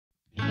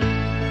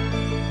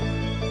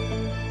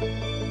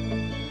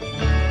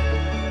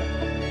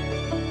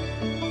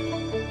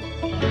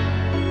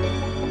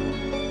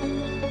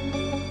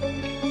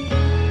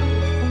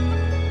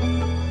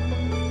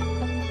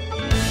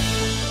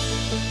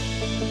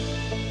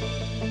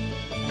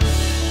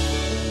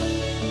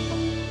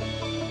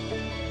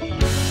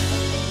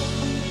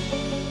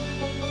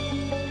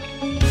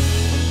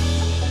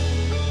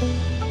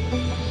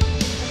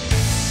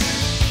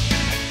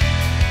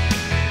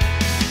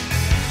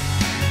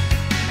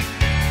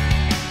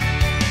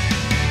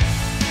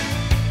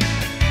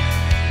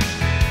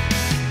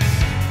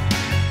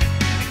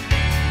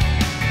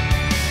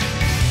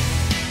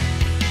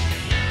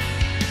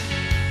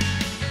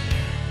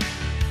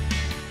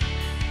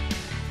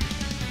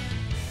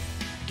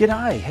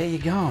G'day, how you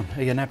going?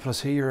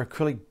 Ianapolis here, your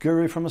acrylic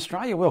guru from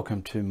Australia.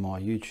 Welcome to my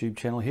YouTube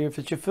channel here. If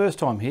it's your first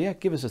time here,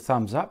 give us a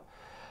thumbs up,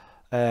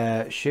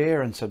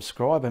 share and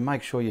subscribe, and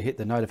make sure you hit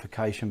the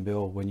notification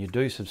bell when you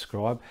do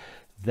subscribe.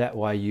 That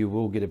way you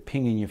will get a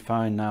ping in your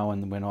phone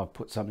knowing when I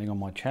put something on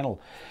my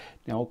channel.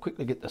 Now I'll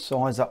quickly get the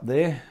size up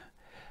there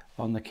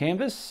on the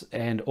canvas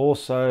and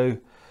also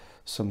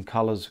some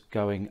colours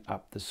going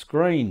up the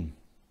screen.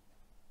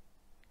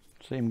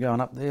 See them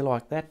going up there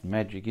like that?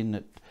 Magic, isn't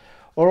it?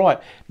 All right,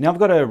 now I've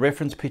got a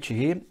reference picture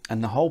here,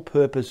 and the whole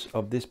purpose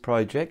of this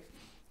project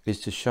is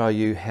to show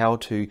you how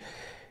to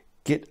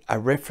get a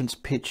reference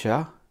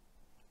picture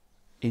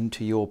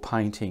into your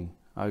painting,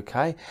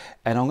 okay?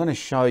 And I'm going to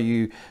show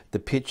you the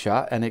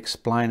picture and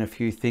explain a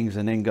few things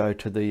and then go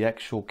to the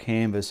actual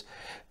canvas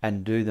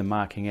and do the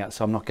marking out.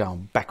 So I'm not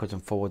going backwards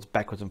and forwards,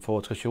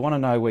 because you want to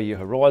know where your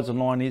horizon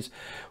line is,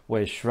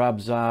 where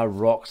shrubs are,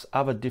 rocks,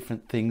 other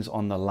different things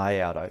on the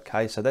layout,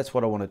 okay? So that's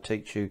what I want to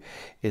teach you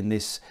in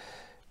this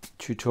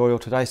tutorial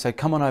today. So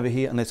come on over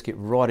here and let's get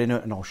right into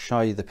it, and I'll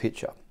show you the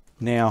picture.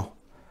 Now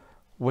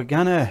we're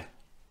gonna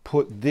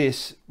put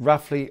this,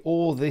 roughly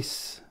all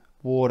this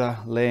water,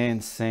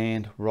 land,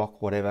 sand,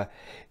 rock, whatever,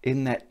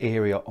 in that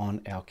area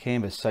on our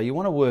canvas. So you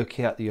want to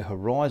work out your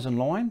horizon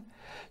line.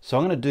 So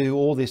I'm going to do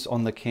all this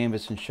on the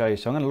canvas and show you.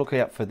 So I'm going to look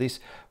out for this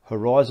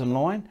horizon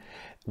line,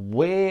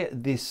 where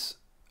this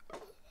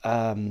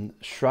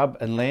shrub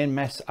and land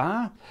mass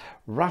are,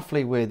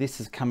 roughly where this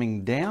is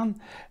coming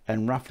down,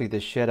 and roughly the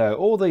shadow.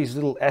 All these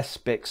little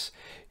aspects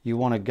you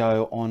want to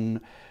go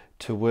on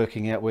to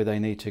working out where they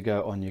need to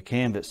go on your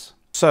canvas.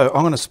 So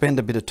I'm going to spend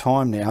a bit of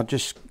time now,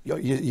 just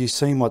you've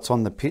seen what's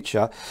on the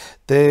picture.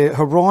 The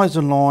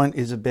horizon line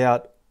is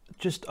about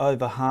just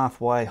over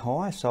halfway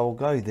high, so I'll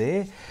go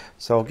there.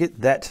 So I'll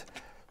get that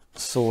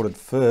sorted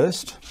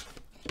first,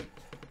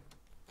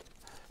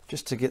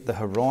 just to get the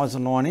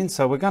horizon line in.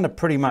 So we're going to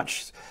pretty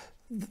much,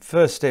 the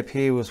first step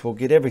here was we'll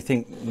get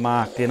everything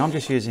marked in. I'm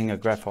just using a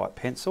graphite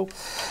pencil.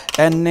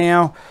 And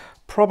now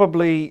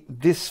probably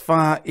this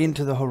far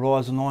into the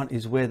horizon line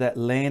is where that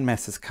land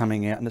mass is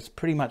coming out, and it's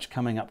pretty much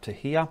coming up to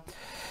here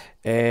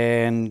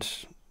and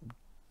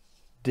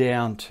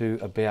down to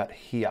about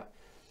here.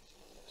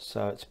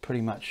 So it's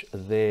pretty much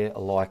there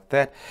like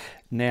that.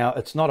 Now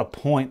it's not a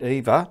point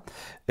either.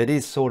 It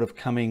is sort of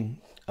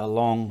coming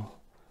along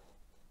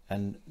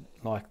and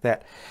like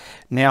that.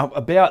 Now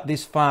about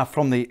this far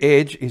from the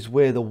edge is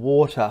where the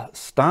water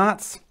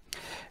starts,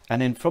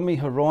 and then from the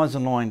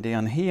horizon line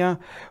down here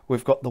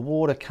we've got the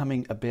water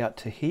coming about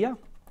to here,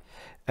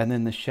 and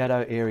then the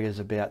shadow area is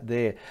about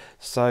there.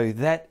 So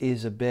that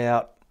is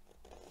about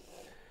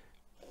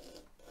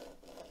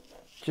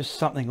just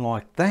something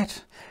like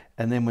that,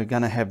 and then we're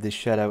going to have this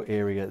shadow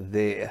area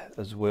there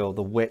as well,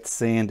 the wet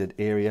sanded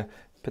area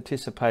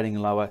participating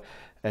lower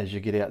as you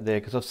get out there,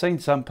 because I've seen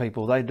some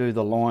people, they do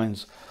the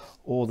lines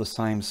all the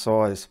same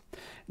size.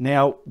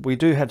 Now we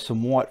do have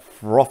some white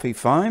frothy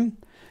foam,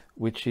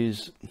 which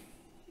is,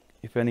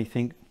 if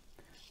anything,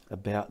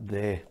 about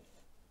there.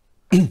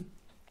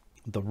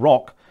 The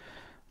rock,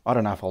 I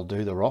don't know if I'll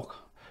do the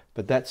rock,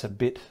 but that's a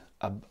bit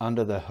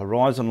under the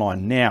horizon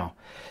line. Now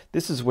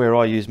this is where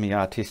I use my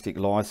artistic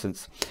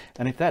license,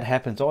 and if that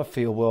happens, I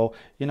feel, well,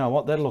 you know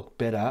what, that'll look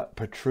better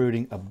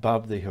protruding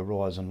above the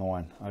horizon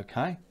line.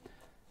 Okay,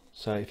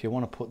 so if you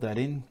want to put that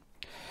in,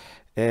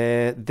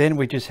 then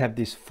we just have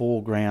this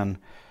foreground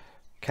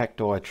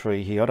cacti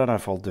tree here. I don't know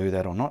if I'll do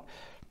that or not.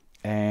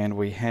 And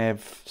we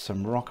have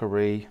some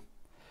rockery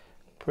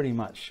pretty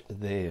much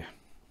there.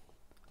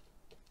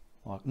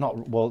 Like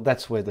not, well,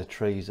 that's where the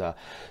trees are.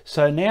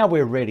 So now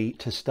we're ready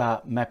to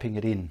start mapping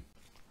it in.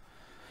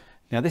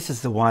 Now this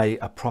is the way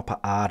a proper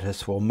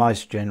artist, well,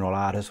 most general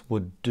artists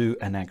would do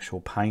an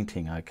actual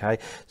painting, okay?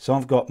 So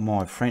I've got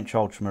my French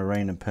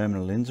ultramarine and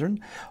permanent alizarin.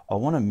 I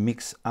want to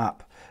mix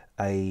up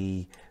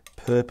a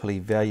purpley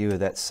value of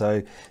that.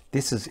 So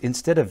this is,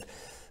 instead of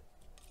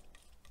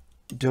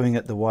doing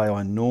it the way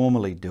I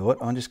normally do it,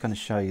 I'm just going to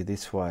show you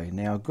this way.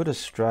 Now a good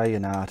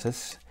Australian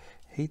artist,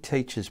 he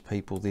teaches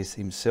people this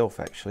himself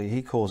actually.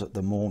 He calls it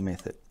the Moore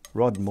method.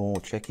 Rod Moore,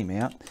 check him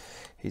out.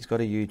 He's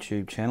got a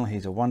YouTube channel.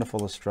 He's a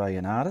wonderful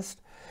Australian artist,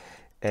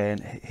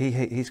 and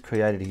he's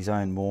created his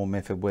own Moore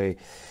method, where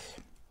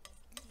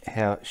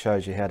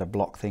shows you how to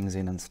block things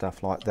in and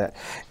stuff like that.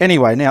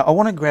 Anyway, now I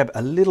want to grab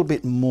a little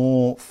bit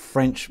more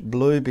French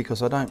blue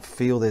because I don't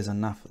feel there's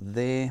enough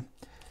there.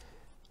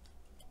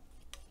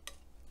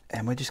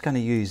 And we're just going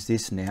to use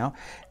this now,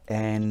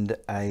 and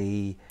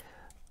a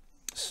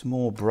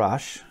small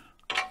brush,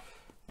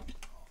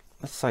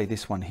 let's say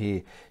this one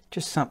here,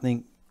 just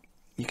something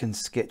you can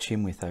sketch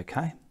in with,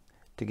 okay,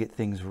 to get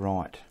things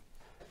right.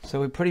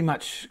 So we pretty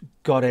much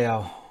got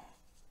our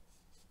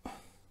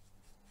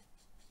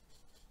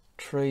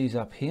trees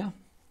up here,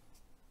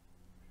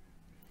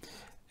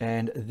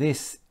 and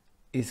this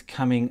is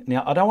coming.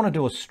 Now I don't want to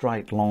do a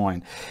straight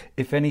line.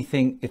 If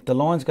anything, if the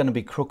line's going to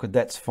be crooked,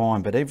 that's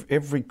fine, but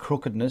every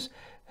crookedness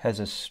has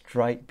a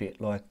straight bit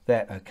like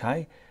that,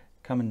 okay,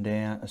 coming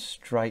down a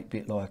straight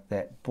bit like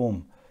that,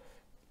 boom.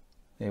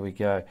 There we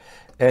go.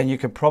 And you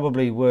could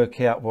probably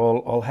work out,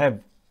 well, I'll have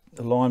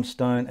the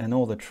limestone and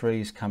all the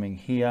trees coming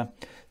here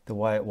the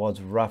way it was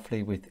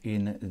roughly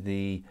within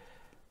the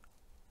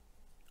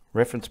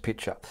reference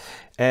picture.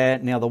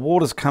 And now the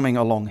water's coming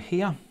along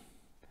here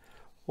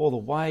all the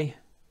way,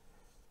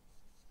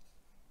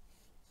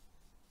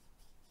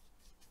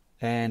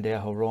 and our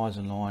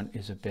horizon line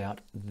is about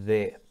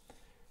there.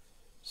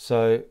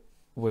 So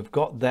we've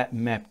got that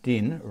mapped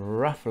in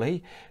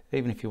roughly,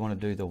 even if you want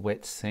to do the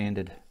wet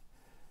sanded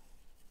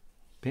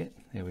bit.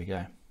 There we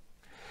go.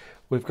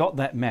 We've got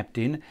that mapped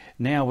in.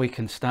 Now we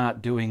can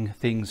start doing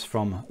things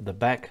from the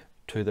back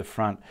to the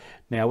front.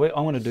 Now I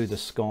want to do the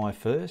sky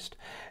first,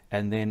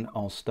 and then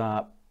I'll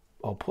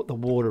put the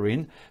water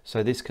in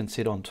so this can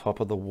sit on top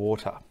of the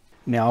water.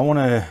 Now I want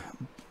to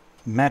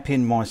map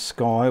in my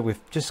sky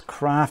with just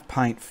craft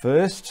paint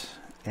first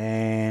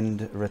and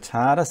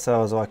retarder,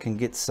 so as I can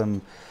get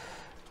some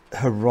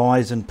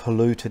horizon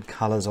polluted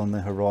colors on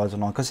the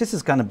horizon line, because this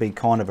is going to be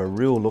kind of a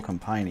real looking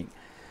painting,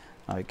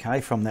 okay,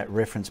 from that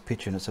reference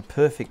picture, and it's a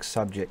perfect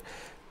subject,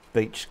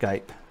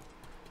 beachscape,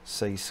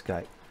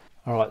 seascape.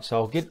 All right, so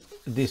I'll get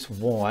this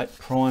white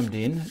primed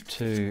in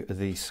to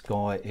the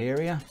sky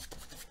area.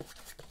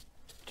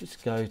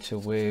 Just go to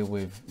where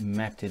we've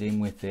mapped it in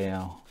with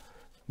our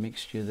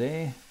mixture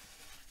there.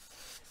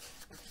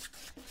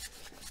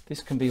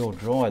 This can be all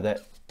dry,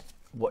 that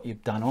what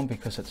you've done on,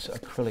 because it's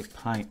acrylic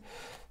paint,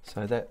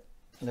 so that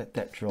let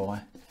that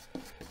dry.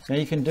 Now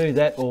you can do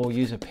that or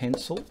use a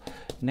pencil.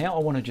 Now I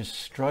want to just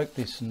stroke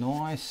this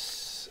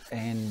nice,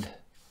 and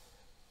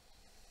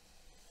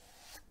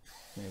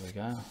there we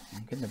go.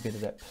 I'm getting a bit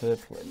of that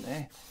purple in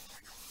there.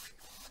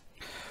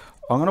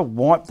 I'm going to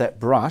wipe that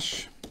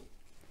brush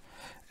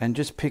and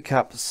just pick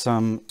up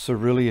some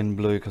cerulean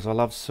blue, because I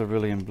love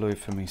cerulean blue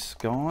for me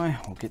sky.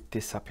 I'll get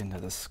this up into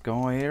the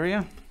sky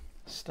area.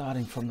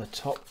 Starting from the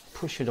top,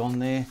 push it on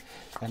there,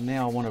 and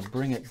now I want to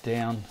bring it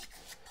down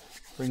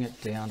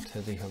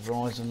to the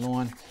horizon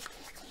line,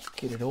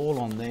 get it all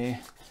on there.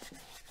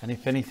 And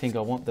if anything, I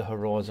want the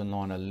horizon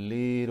line a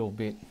little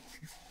bit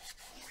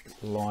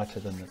lighter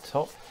than the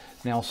top.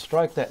 Now I'll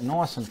stroke that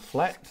nice and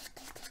flat,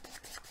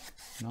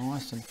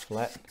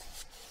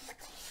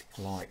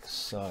 like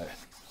so.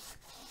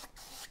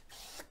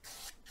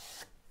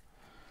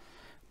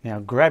 Now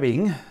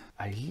grabbing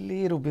a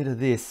little bit of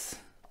this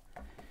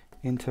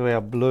into our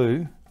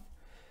blue,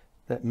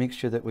 that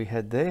mixture that we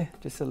had there,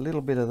 just a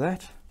little bit of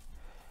that,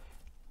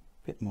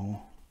 bit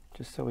more,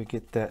 just so we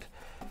get that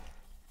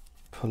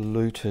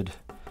polluted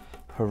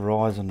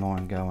horizon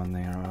line going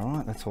there. All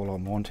right, that's all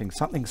I'm wanting,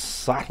 something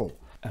subtle.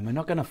 And we're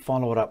not going to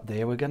follow it up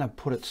there, we're going to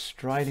put it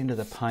straight into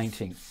the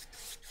painting,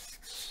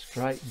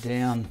 straight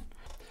down,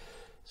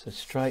 so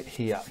straight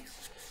here,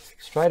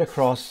 straight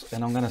across,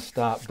 and I'm going to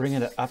start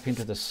bringing it up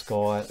into the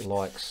sky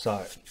like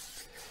so.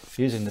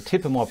 Using the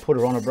tip of my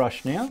putter on a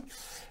brush now,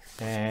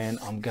 and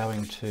I'm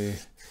going to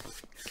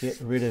get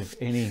rid of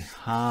any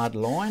hard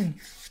line.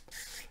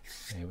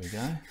 There we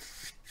go.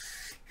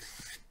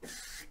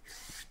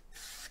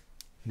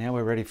 Now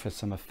we're ready for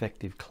some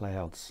effective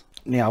clouds.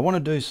 Now I want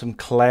to do some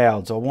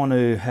clouds. I want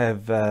to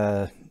have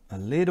a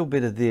little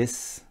bit of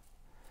this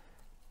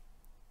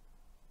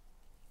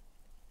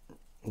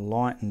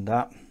lightened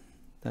up.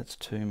 That's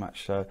too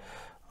much, so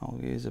I'll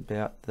use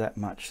about that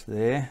much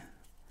there.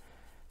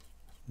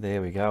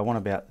 There we go. I want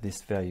about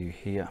this value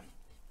here.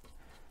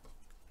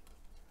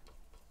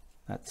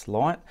 That's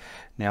light.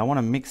 Now I want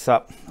to mix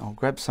up, I'll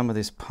grab some of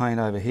this paint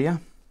over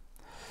here,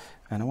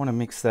 and I want to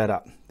mix that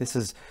up. This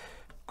is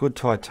good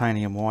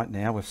titanium white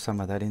now with some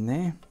of that in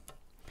there.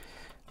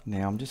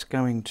 Now I'm just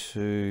going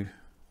to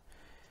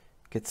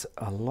get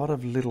a lot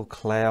of little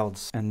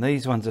clouds, and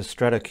these ones are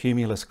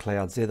stratocumulus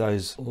clouds. They're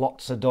those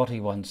lots of dotty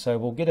ones. So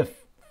we'll get a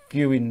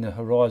few in the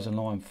horizon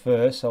line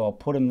first. So I'll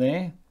put them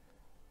there,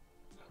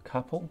 a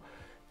couple.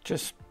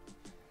 Just,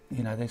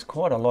 you know, there's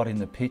quite a lot in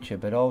the picture,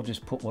 but I'll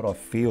just put what I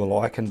feel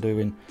I can do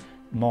in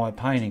my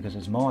painting, because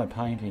it's my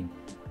painting.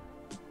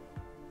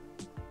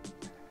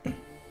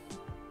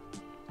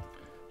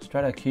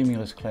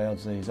 Stratocumulus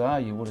clouds these are.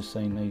 You would have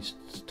seen these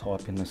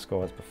type in the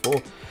skies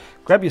before.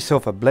 Grab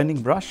yourself a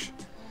blending brush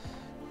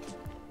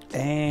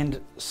and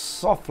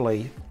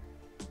softly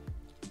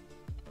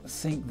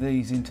sink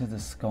these into the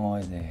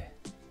sky there.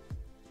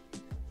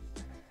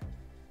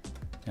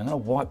 I'm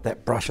going to wipe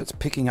that brush, it's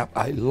picking up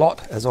a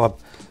lot as I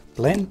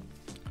blend.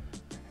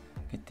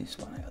 Get this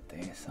one out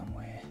there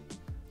somewhere.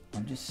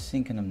 I'm just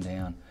sinking them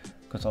down,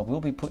 because I will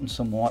be putting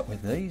some white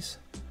with these.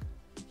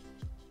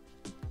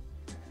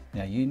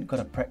 Now you've got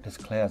to practice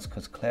clouds,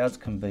 because clouds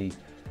can be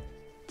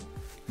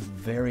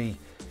very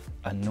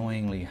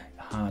annoyingly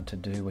hard to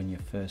do when you're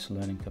first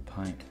learning to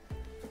paint.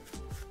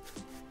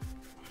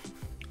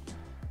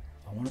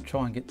 I want to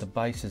try and get the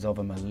bases of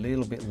them a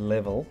little bit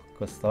level,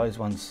 because those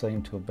ones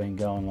seem to have been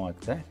going like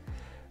that.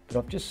 But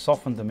I've just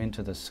softened them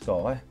into the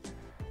sky,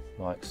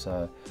 like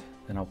so.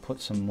 Then I'll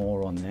put some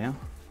more on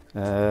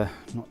now.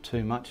 Not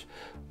too much.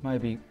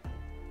 Maybe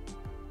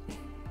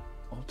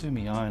I'll do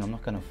my own. I'm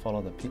not going to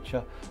follow the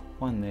picture.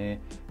 One there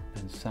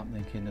and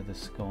something into the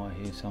sky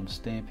here. So I'm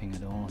stamping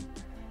it on.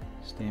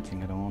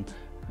 stamping it on,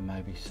 and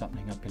maybe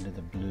something up into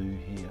the blue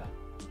here.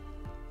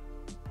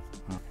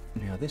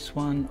 Now this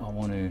one, I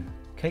want to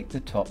keep the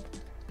top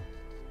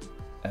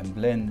and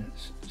blend,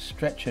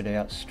 stretch it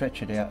out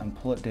and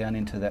pull it down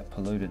into that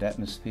polluted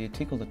atmosphere.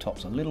 Tickle the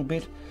tops a little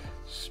bit,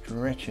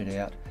 stretch it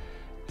out,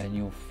 and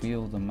you'll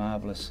feel the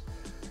marvellous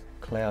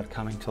cloud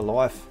coming to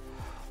life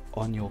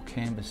on your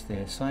canvas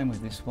there. Same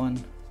with this one.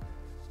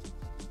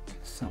 Get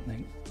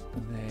something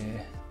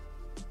there,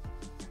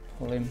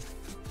 pull in,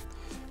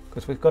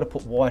 because we've got to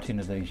put white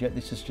into these yet.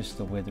 This is just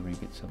the weathery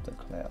bits of the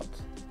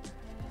clouds.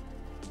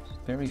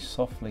 Very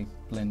softly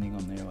blending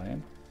on there I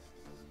am.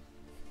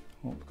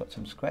 Oh, we've got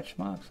some scratch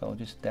marks, so I'll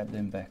just dab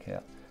them back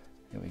out.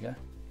 There we go.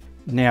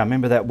 Now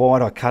remember that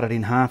white, I cut it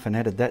in half and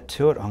added that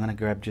to it. I'm going to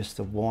grab just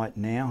the white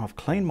now. I've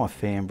cleaned my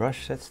fan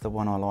brush, that's the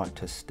one I like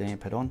to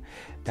stamp it on.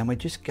 And we're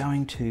just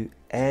going to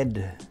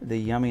add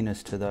the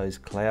yumminess to those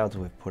clouds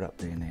we've put up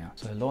there now.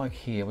 So like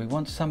here, we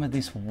want some of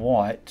this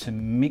white to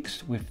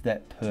mix with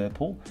that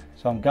purple.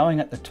 So I'm going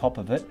at the top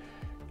of it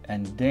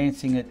and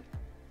dancing it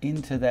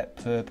into that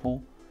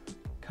purple,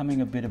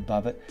 coming a bit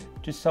above it,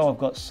 just so I've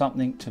got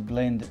something to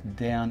blend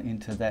down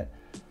into that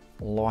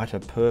lighter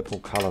purple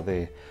colour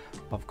there.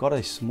 I've got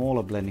a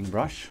smaller blending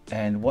brush,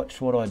 and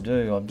watch what I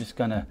do. I'm just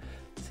gonna,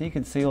 so you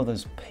can see all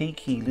those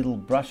peaky little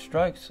brush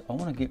strokes. I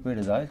want to get rid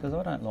of those because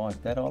I don't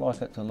like that. I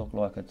like it to look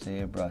like it's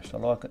airbrushed. I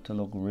like it to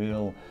look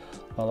real.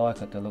 I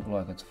like it to look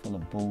like it's full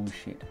of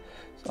bullshit.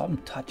 So I'm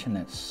touching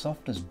that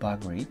soft as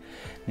buggery.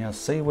 Now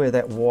see where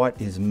that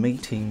white is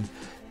meeting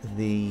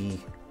the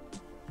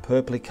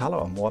purpley colour?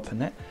 I'm wiping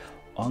that.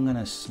 I'm going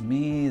to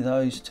smear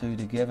those two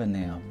together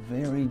now,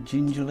 very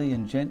gingerly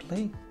and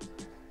gently,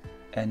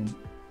 and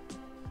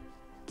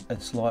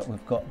it's like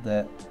we've got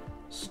that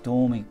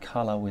stormy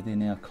colour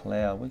within our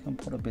cloud. We can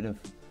put a bit of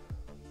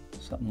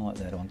something like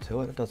that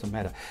onto it, it doesn't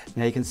matter.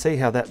 Now you can see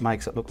how that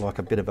makes it look like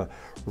a bit of a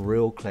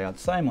real cloud.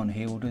 Same on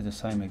here, we'll do the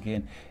same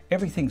again.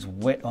 Everything's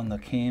wet on the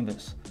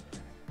canvas,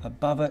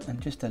 above it and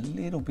just a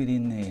little bit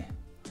in there.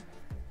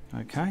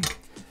 Okay,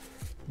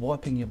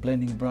 wiping your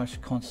blending brush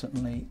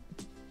constantly.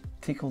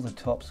 Tickle the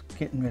tops,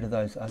 getting rid of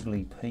those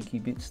ugly peaky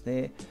bits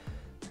there,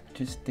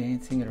 just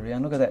dancing it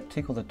around. Look at that,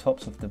 tickle the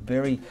tops with the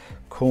very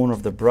corner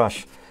of the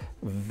brush,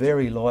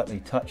 very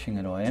lightly touching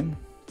it I am.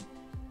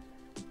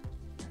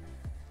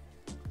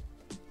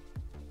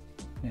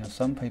 Now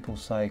some people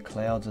say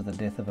clouds are the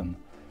death of them,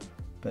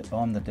 but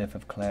I'm the death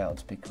of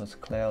clouds, because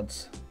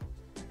clouds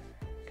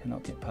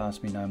cannot get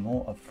past me no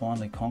more. I've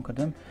finally conquered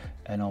them,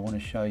 and I want to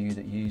show you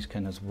that yous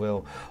can as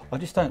well. I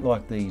just don't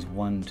like these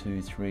 1,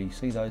 2, 3,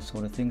 see those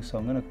sort of things, so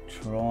I'm going to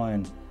try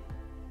and,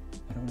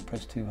 I don't want to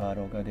press too hard,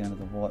 I'll go down to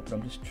the white, but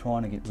I'm just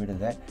trying to get rid of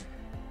that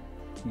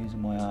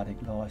using my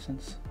Arctic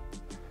license.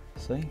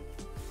 See?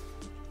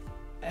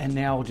 And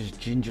now I'll just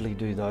gingerly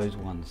do those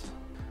ones.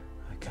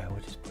 Okay, we'll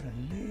just put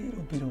a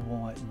little bit of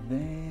white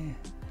there,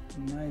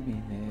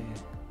 maybe there.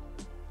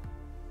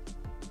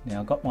 Now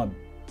I've got my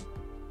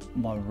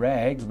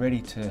rag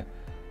ready to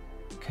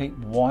keep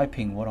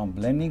wiping what I'm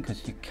blending,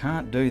 because you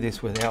can't do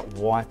this without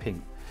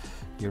wiping.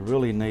 You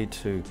really need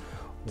to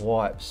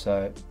wipe.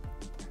 So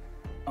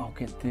I'll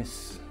get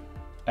this,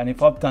 and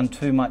if I've done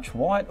too much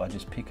white, I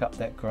just pick up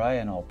that grey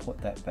and I'll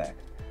put that back.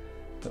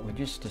 But we're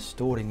just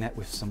distorting that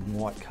with some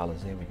white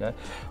colours. There we go.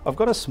 I've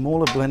got a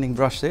smaller blending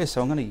brush there,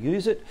 so I'm going to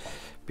use it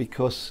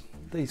because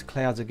these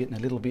clouds are getting a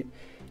little bit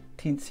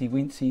tinsy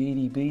wincy,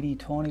 itty bitty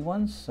tiny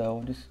ones, so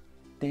I'll just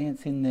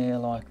dance in there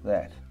like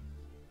that.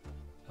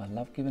 I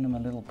love giving them a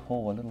little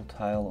paw, a little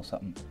tail or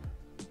something.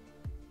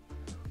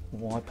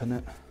 Wiping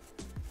it.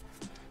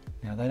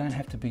 Now they don't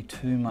have to be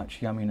too much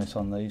yumminess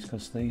on these,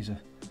 because these are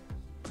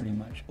pretty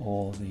much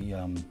all the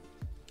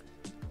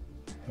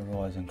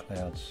horizon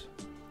clouds.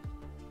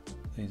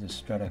 These are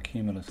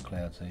stratocumulus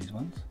clouds, these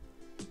ones.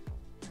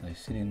 They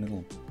sit in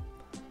little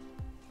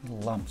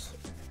lumps.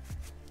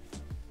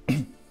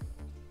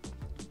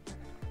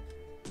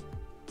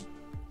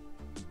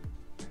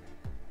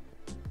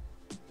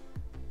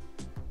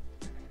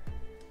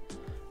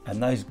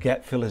 And those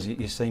gap fillers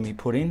that you see me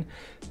put in,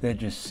 they're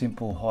just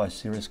simple high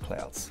cirrus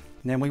clouds.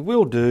 Now we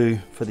will do,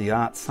 for the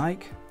art's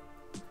sake,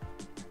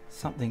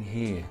 something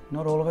here.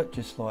 Not all of it,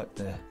 just like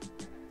the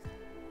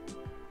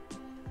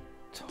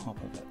top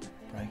of it,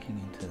 breaking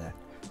into that.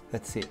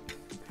 That's it.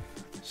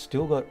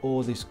 Still got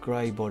all this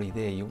grey body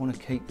there. You want to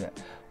keep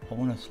that. I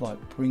want to like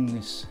bring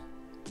this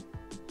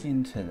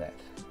into that,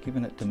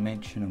 giving it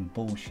dimension and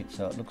bullshit,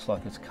 so it looks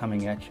like it's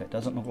coming at you. It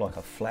doesn't look like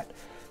a flat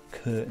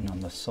curtain on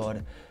the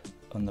side,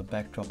 on the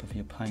backdrop of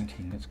your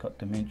painting. It's got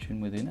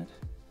dimension within it.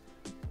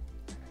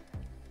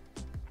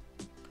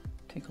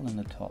 Tickle in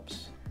the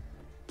tops.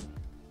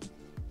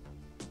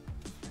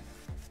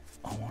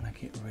 I want to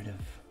get rid of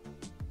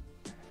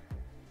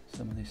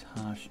some of this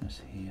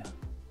harshness here.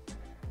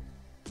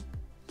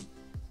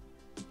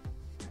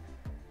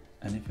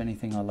 And if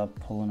anything, I love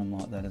pulling them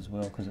like that as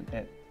well, because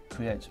it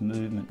creates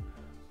movement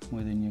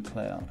within your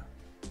cloud.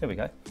 There we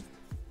go.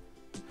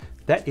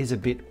 That is a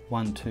bit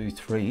 1, 2,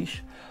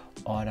 3-ish.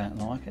 I don't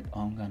like it.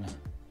 I'm gonna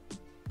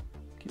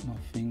get my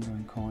finger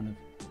and kind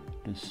of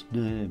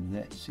disturb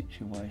that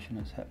situation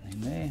that's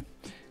happening there,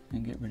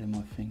 and get rid of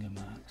my finger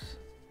marks.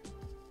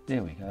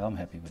 There we go, I'm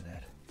happy with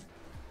that.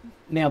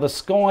 Now the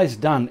sky's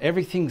done,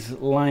 everything's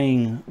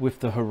laying with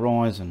the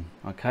horizon,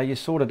 okay? You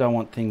sort of don't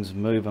want things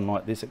moving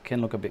like this, it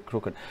can look a bit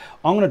crooked.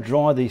 I'm going to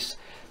dry this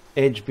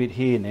edge bit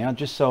here now,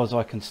 just so as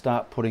I can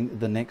start putting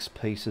the next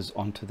pieces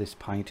onto this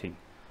painting.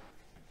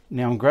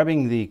 Now I'm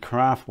grabbing the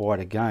craft white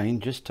again,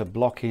 just to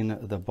block in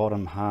the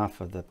bottom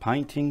half of the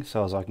painting,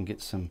 so as I can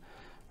get some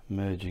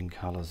merging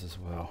colours as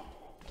well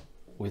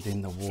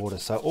within the water.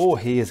 So all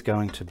here is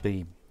going to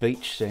be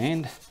beach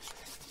sand,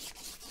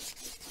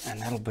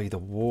 and that'll be the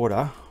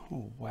water.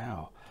 Oh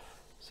wow,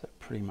 so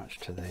pretty much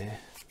to there.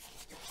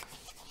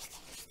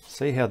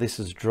 See how this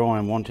is dry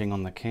and wanting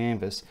on the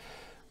canvas.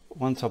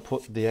 Once I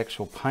put the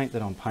actual paint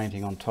that I'm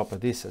painting on top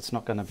of this, it's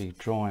not going to be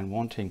dry and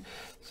wanting.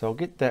 So I'll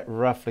get that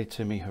roughly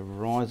to me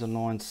horizon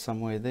line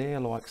somewhere there,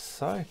 like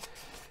so.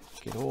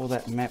 Get all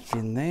that mapped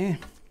in there.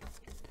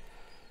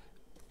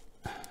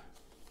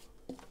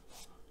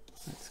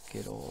 Let's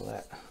get all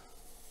that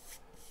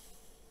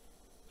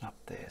up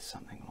there,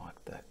 something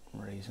like that.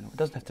 Reasonable. It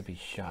doesn't have to be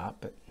sharp,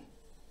 but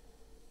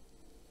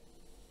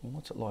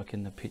what's it like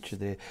in the picture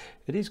there?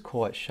 It is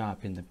quite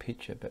sharp in the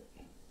picture, but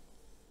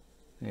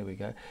there we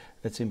go.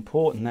 It's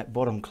important that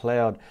bottom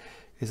cloud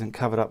isn't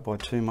covered up by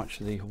too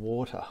much of the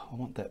water. I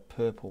want that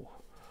purple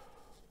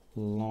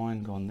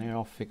line gone there.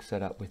 I'll fix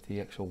that up with the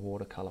actual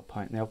watercolor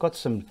paint. Now I've got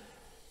some,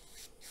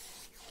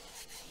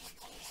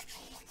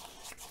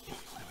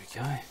 there we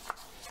go,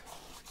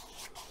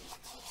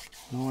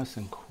 nice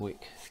and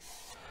quick.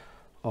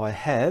 I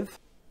have,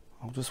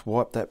 I'll just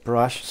wipe that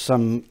brush,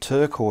 some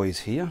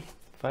turquoise here,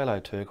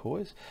 phthalo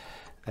turquoise,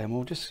 and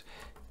we'll just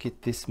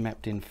get this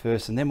mapped in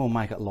first, and then we'll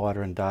make it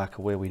lighter and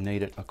darker where we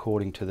need it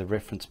according to the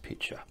reference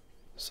picture.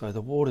 So the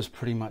water's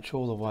pretty much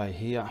all the way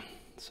here,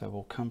 so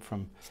we'll come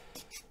from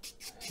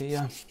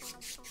here.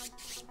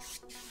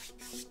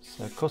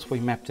 So because we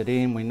mapped it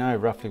in, we know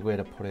roughly where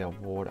to put our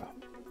water.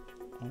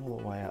 All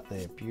the way out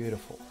there,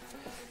 beautiful.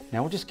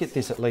 Now we'll just get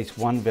this at least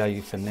one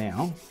value for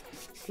now.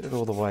 Get it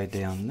all the way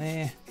down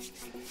there.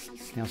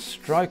 Now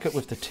stroke it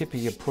with the tip of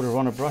your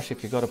put-her-on-a brush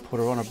if you've got a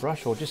put-her-on-a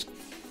brush, or just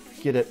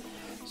get it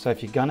so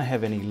if you're going to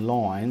have any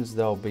lines,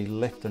 they'll be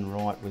left and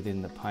right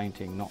within the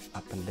painting, not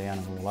up and down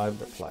and all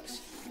over the place.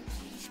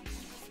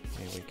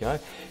 There we go.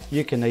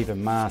 You can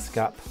even mask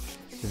up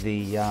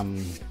the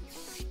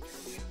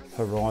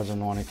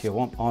horizon line if you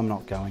want. I'm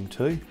not going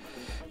to.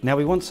 Now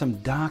we want some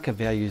darker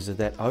values of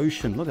that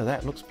ocean. Look at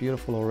that, looks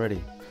beautiful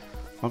already.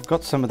 I've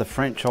got some of the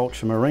French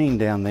ultramarine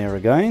down there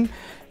again,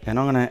 and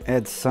I'm going to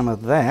add some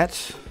of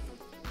that.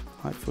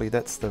 Hopefully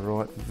that's the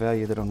right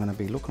value that I'm going to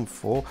be looking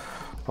for.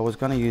 I was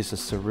going to use the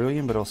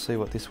cerulean, but I'll see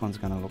what this one's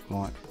going to look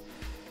like.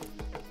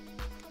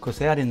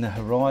 Because out in the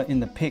horizon, in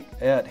the pic,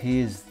 out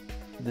here's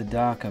the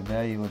darker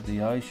value of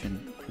the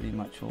ocean, pretty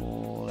much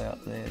all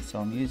out there. So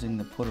I'm using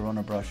the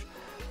put-her-on-a brush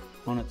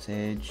on its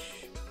edge,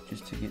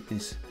 just to get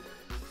this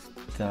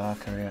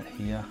darker out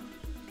here.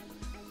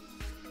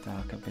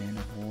 Darker band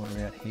of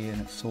water out here,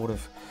 and it's sort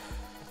of,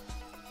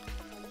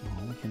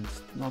 well, we can,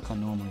 like I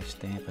normally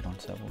stamp it on,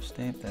 so we'll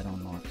stamp that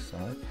on like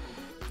so.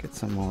 Get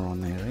some more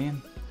on there,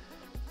 Ian.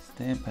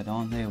 Stamp it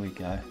on, there we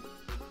go,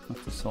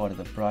 with the side of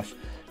the brush.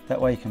 That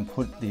way you can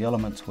put the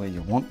elements where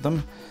you want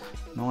them,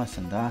 nice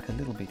and dark, a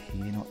little bit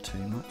here, not too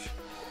much,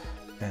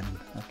 and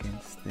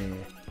against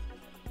there.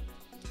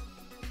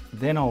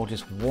 Then I'll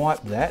just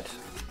wipe that,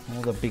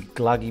 all the big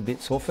gluggy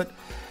bits off it,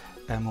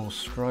 and we'll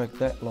stroke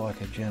that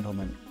like a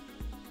gentleman.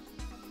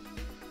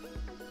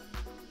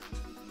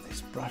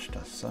 This brush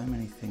does so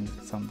many things,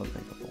 it's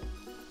unbelievable.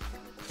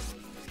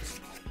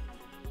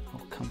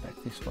 I'll come back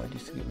this way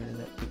just to get rid of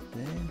that bit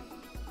there.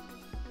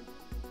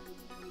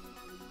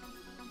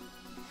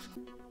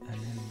 And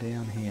then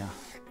down here.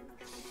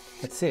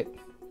 That's it.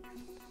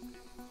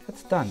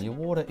 That's done. Your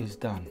water is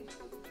done.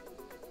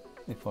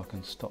 If I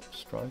can stop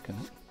stroking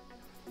it.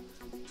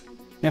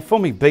 Now for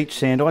me beach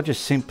sand, I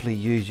just simply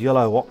use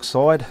yellow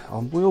oxide. I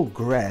will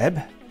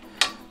grab,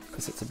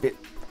 because it's a bit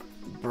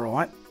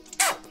bright,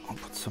 I'll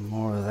put some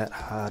more of that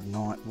hard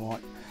night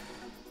white.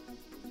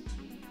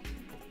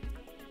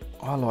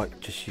 I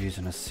like just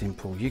using a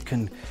simple, you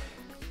can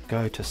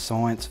go to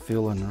science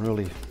fill and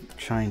really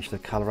change the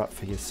colour up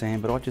for your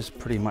sand, but I just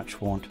pretty much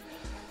want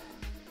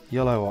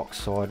yellow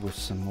oxide with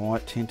some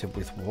white, tinted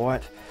with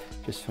white,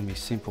 just for me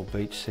simple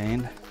beach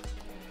sand.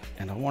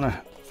 And I want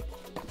to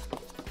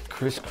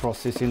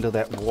crisscross this into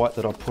that white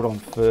that I put on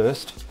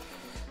first.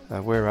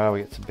 Where are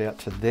we? It's about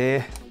to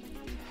there,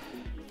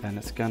 and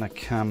it's going to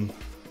come,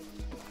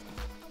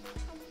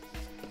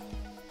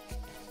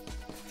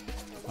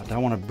 I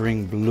don't want to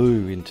bring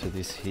blue into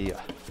this here.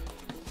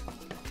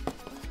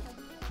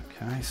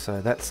 Okay, so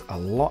that's a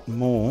lot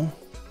more.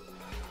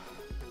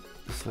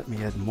 Just let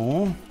me add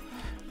more.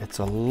 It's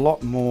a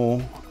lot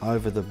more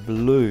over the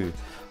blue.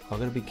 I've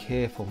got to be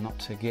careful not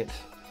to get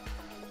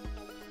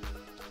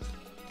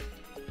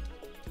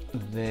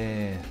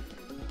there.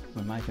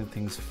 We're making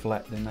things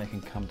flat, then they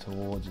can come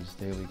towards us.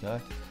 There we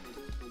go.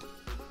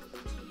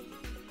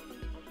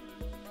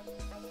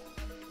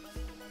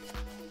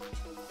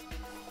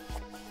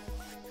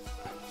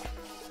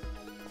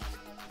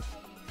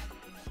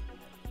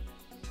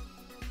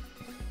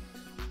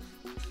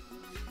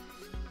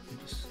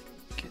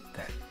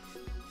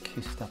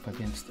 kissed up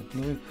against the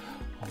blue.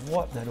 I'll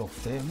wipe that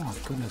off there. My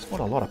goodness,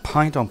 what a lot of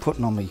paint I'm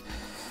putting on me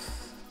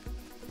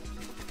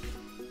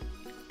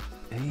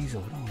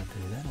easel. I don't want to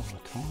do that all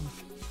the time.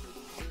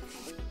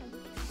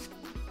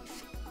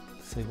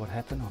 See what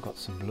happened? I got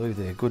some blue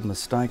there. Good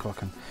mistake. I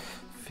can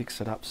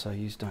fix it up so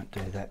you don't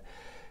do that.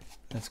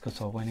 That's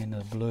because I went into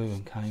the blue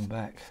and came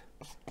back.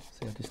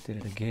 See, I just did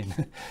it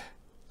again.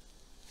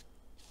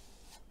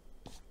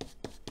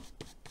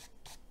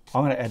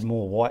 I'm going to add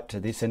more white to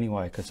this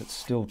anyway because it's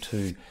still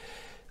too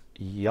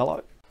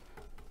yellow.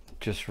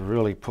 Just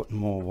really putting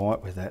more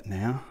white with that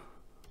now.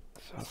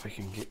 So if we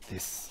can get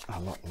this a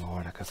lot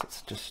lighter because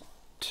it's just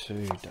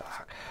too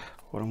dark.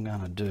 What I'm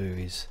going to do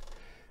is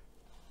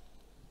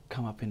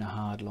come up in a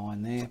hard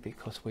line there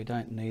because we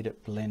don't need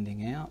it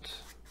blending out.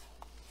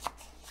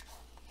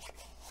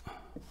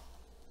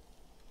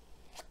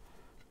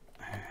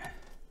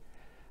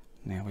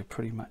 Now we're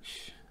pretty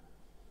much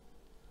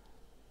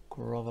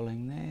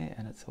groveling there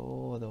and it's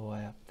all the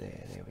way up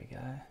there. There we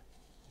go.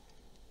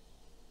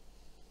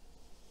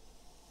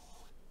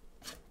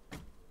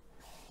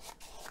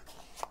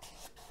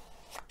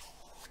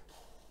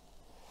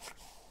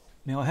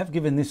 Now I have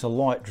given this a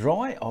light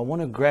dry. I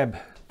want to grab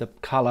the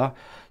colour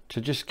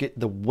to just get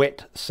the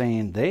wet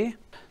sand there.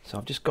 So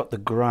I've just got the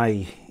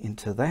grey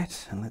into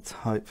that and let's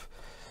hope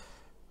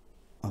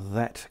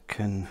that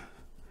can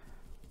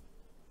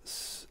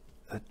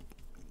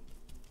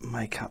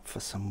make up for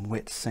some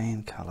wet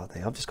sand colour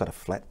there. I've just got a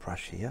flat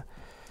brush here.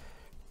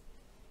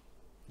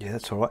 Yeah,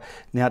 that's all right.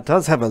 Now it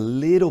does have a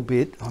little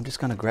bit, I'm just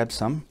going to grab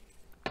some.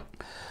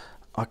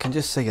 I can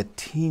just see a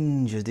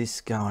tinge of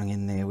this going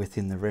in there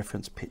within the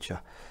reference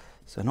picture.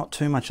 So not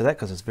too much of that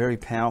because it's very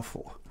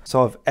powerful.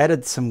 So I've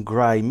added some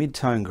grey,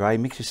 mid-tone grey,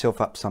 mix yourself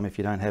up some if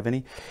you don't have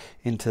any,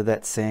 into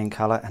that sand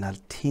colour and a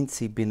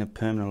teensy bin of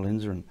permanent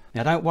alizarin.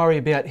 Now don't worry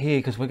about here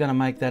because we're going to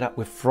make that up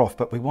with froth,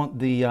 but we want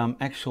the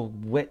actual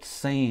wet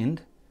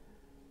sand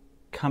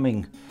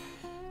coming.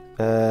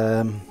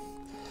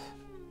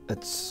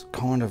 It's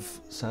kind of,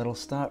 so it'll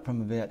start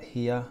from about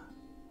here,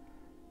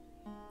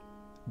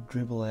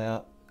 dribble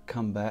out,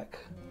 come back.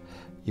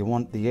 You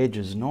want the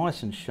edges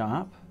nice and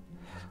sharp.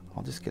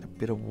 I'll just get a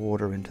bit of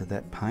water into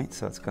that paint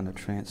so it's going to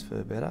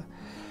transfer better.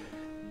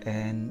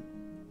 And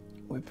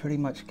we're pretty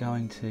much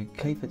going to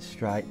keep it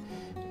straight,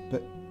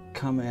 but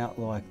come out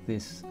like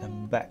this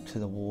and back to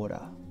the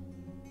water.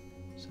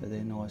 So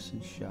they're nice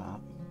and sharp.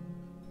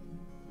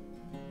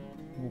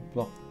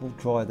 We'll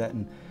dry that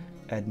and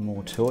add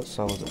more to it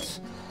so it's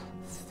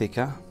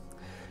thicker.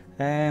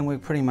 And we're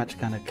pretty much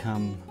going to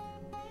come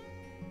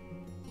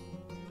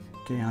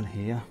down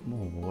here.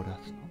 More water.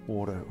 It's not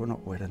water, we're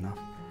not wet enough.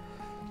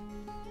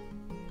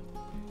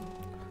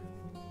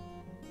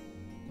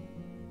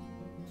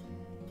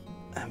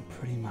 And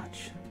pretty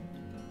much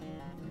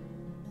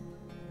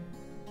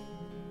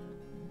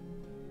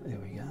there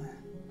we go.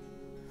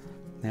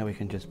 Now we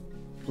can just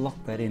block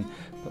that in,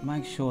 but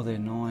make sure they're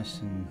nice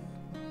and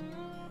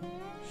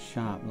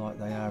sharp like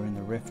they are in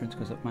the reference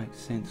because it makes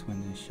sense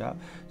when they're sharp.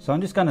 So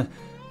I'm just going to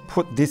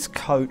put this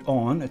coat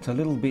on. It's a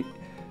little bit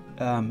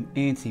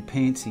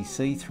antsy-pantsy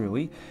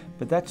see-through-y,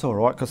 but that's all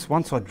right because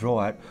once I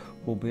dry it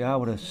we'll be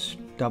able to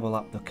double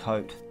up the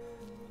coat,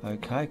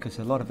 okay, because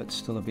a lot of it's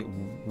still a bit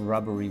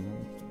rubbery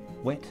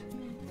wet.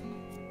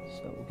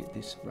 So we'll get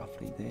this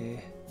roughly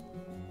there.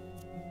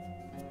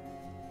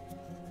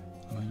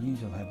 I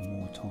usually have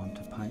more time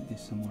to paint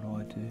this than what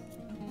I do.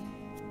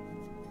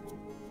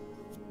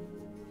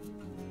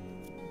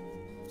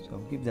 So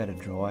I'll give that a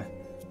dry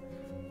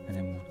and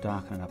then we'll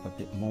darken it up a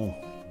bit more.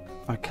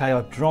 Okay,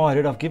 I've dried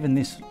it. I've given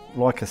this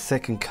like a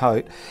second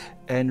coat,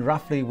 and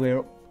roughly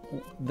where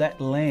that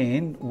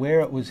land, where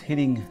it was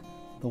hitting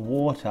the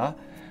water,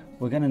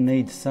 we're going to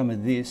need some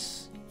of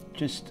this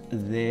just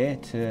there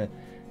to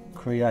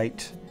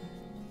create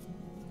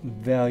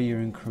value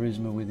and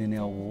charisma within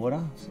our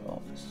water. So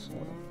I'll just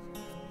sort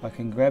of, I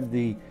can grab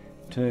the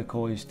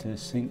turquoise to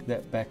sink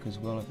that back as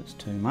well if it's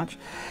too much.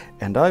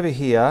 And over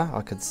here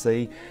I could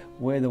see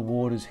where the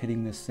water's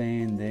hitting the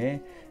sand there.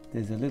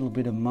 There's a little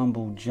bit of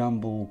mumble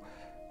jumble,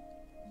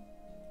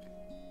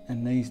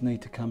 and these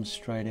need to come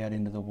straight out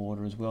into the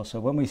water as well. So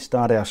when we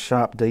start our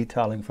sharp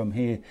detailing from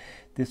here,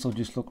 this will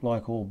just look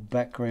like all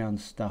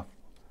background stuff.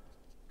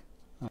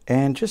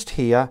 And just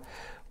here,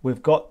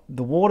 we've got,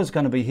 the water's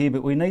going to be here,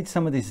 but we need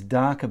some of this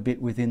darker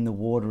bit within the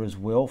water as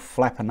well,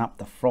 flapping up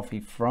the frothy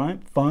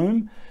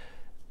foam.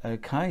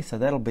 Okay, so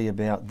that'll be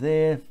about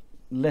there,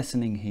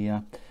 lessening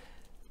here,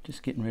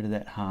 just getting rid of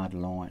that hard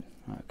line.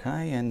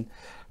 Okay, and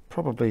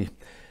probably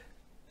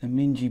a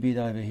mingy bit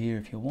over here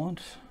if you want.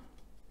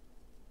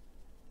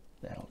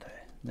 That'll do,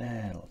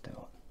 that'll do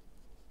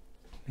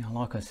it. Now,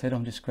 like I said,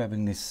 I'm just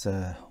grabbing this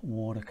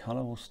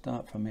watercolour. We'll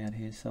start from out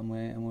here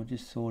somewhere and we'll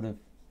just sort of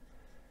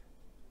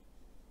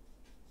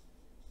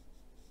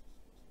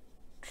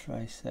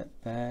trace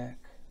that back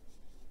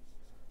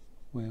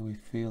where we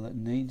feel it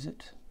needs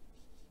it.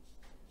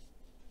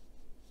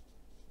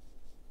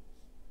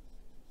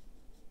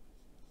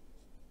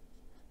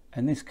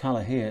 And this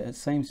colour here, it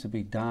seems to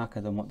be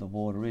darker than what the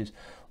water is.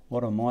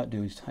 what I might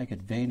do is take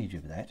advantage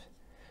of that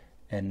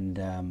and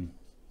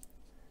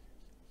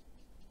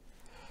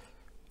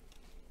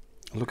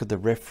look at the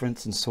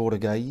reference and sort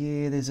of go,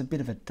 yeah, there's a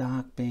bit of a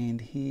dark band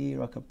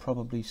here I could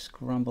probably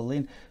scrumble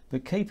in,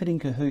 but keep it in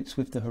cahoots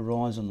with the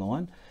horizon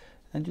line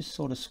and just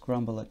sort of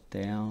scrumble it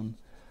down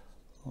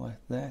like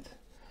that.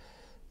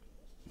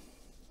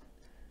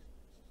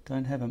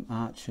 Don't have them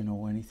arching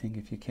or anything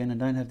if you can, and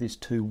don't have this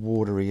too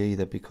watery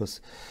either because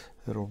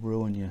it'll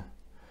ruin your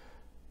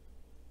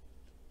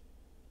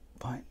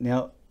paint.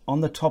 Now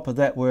on the top of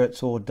that where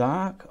it's all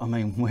dark, I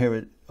mean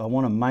where I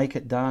want to make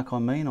it dark, I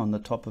mean on the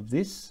top of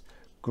this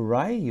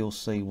grey, you'll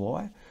see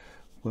why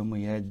when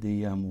we add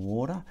the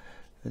water.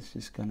 It's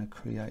just going to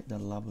create the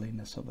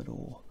loveliness of it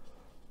all.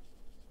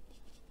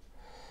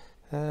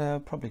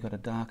 Probably got a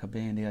darker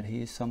band out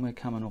here somewhere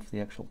coming off the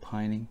actual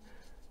painting,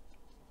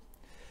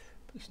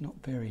 but it's not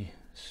very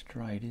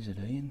straight, is it,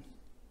 Ian?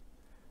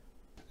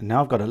 And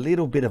now I've got a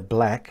little bit of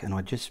black and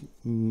I just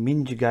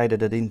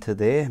mingigated it into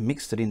there,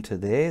 mixed it into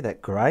there,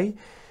 that grey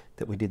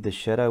that we did the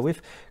shadow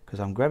with, because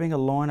I'm grabbing a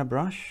liner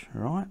brush,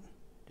 right,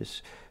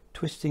 just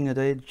twisting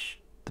the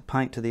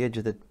paint to the edge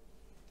of the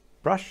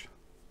brush.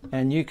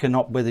 And you can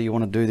opt whether you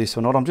want to do this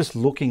or not. I'm just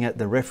looking at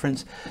the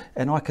reference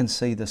and I can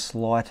see the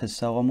slightest,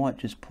 so I might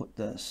just put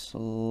the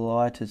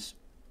slightest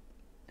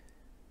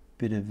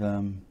bit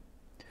of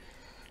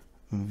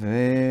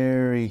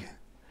very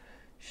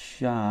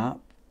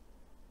sharp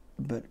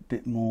but a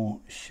bit more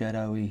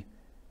shadowy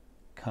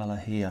colour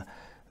here.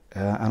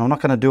 And I'm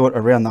not going to do it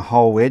around the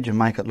whole edge and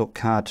make it look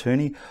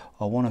cartoony.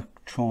 I want to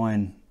try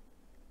and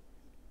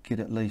get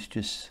at least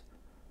just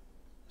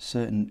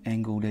certain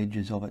angled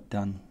edges of it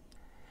done.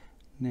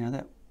 Now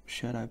that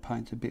shadow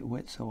paint's a bit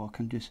wet, so I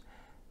can just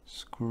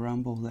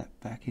scrumble that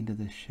back into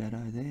the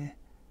shadow there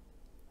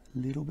a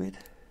little bit.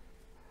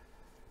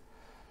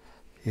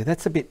 Yeah,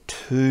 that's a bit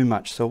too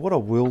much, so what I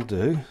will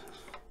do,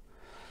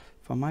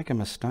 if I make a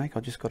mistake,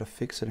 I just got to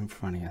fix it in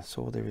front of you. That's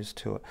all there is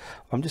to it.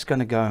 I'm just going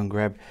to go and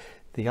grab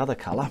the other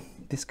colour,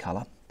 this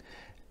colour,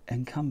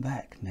 and come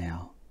back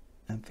now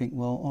and think,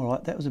 well, all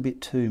right, that was a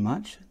bit too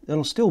much.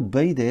 It'll still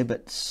be there,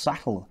 but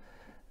subtle.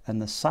 And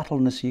the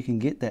subtleness, you can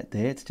get that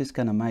there. It's just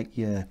going to make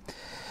your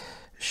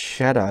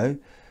shadow,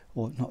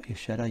 or not your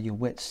shadow, your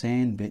wet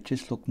sand bit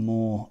just look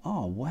more,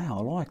 oh wow,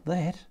 I like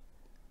that.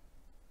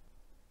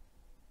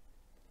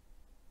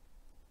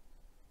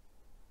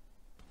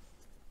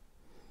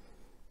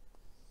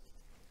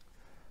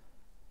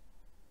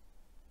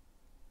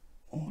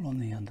 All on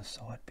the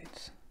underside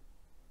bits.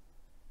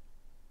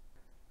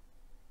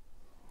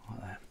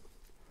 Like that.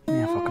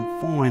 Now if I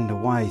can find a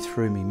way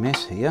through me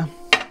mess here,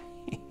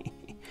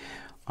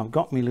 I've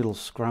got my little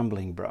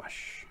scrumbling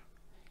brush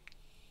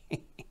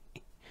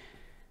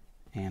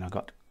and I've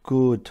got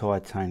good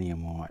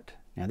titanium white.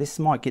 Now this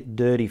might get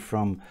dirty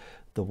from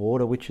the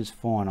water, which is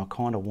fine. I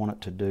kind of want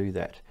it to do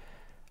that.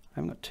 I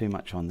haven't got too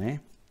much on there.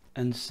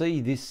 And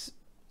see this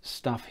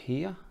stuff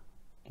here?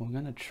 We're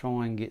going to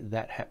try and get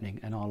that happening,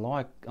 and I'm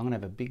going to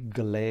have a big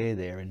glare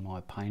there in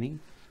my painting.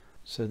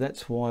 So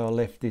that's why I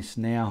left this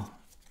now.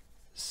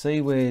 See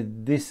where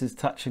this is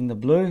touching the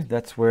blue?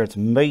 That's where it's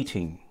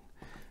meeting.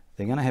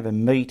 They're going to have a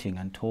meeting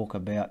and talk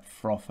about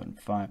froth and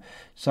foam.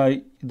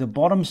 So the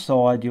bottom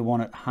side, you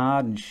want it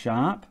hard and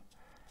sharp,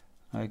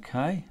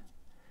 okay,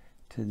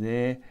 to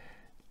there.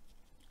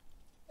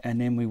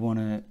 And then we want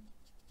to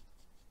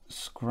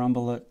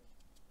scrumble it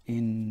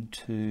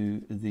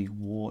into the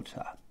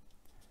water.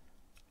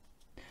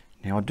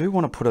 Now I do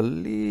want to put a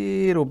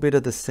little bit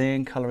of the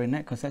sand colour in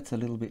that because that's a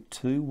little bit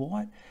too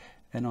white,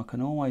 and I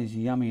can always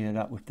yummy it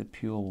up with the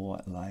pure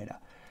white later,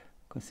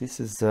 because this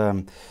is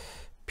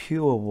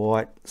pure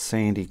white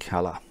sandy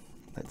colour,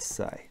 let's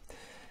say.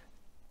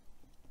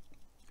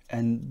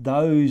 And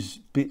those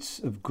bits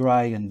of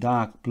grey and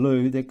dark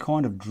blue, they're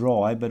kind of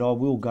dry, but I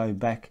will go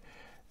back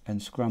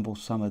and scrumble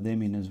some of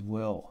them in as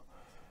well.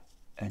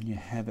 And you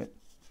have it,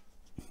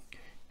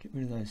 get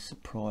rid of those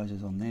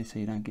surprises on there so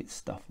you don't get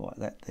stuff like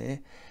that there.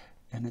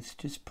 And it's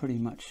just pretty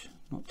much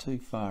not too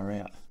far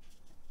out.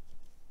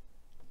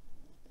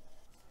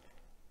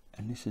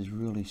 And this is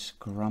really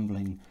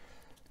scrumbling,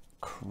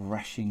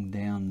 crashing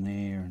down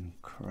there and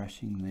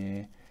crashing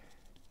there,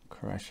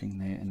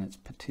 and it's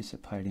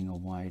participating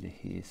away to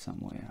here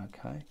somewhere,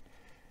 okay?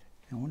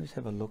 Now we'll just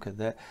have a look at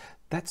that.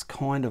 That's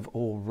kind of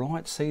all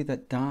right. See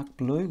that dark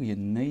blue? You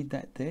need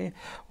that there.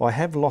 I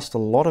have lost a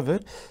lot of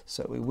it,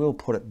 so we will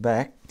put it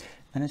back.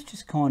 And it's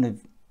just kind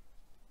of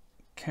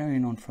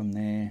carrying on from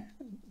there,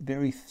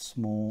 very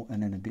small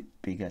and then a bit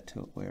bigger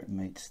to it where it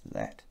meets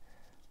that.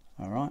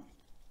 All right.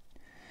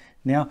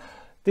 Now,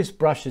 this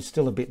brush is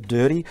still a bit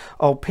dirty.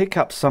 I'll pick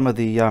up some of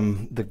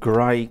the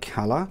grey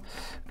colour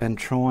and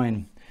try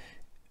and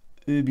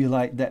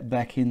ubulate that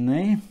back in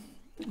there,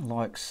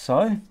 like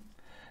so.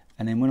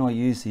 And then when I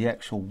use the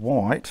actual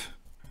white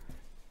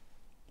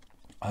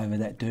over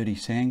that dirty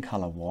sand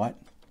colour white,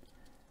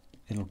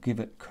 it'll give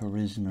it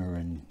charisma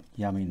and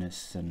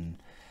yumminess and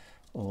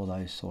all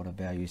those sort of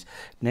values.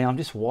 Now I'm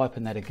just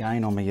wiping that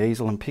again on my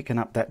easel and picking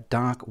up that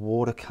dark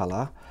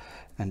watercolour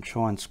and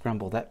try and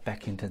scrumble that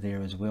back into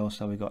there as well.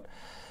 So we got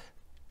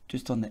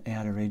just on the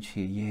outer edge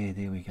here. Yeah,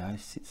 there we go.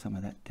 Sit some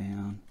of that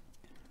down.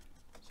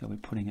 So we're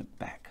putting it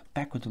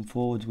backwards and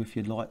forwards with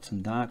your lights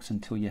and darks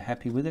until you're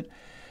happy with it.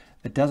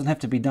 It doesn't have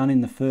to be done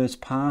in the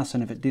first pass,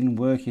 and if it didn't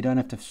work, you don't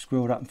have to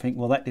screw it up and think,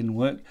 well, that didn't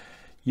work.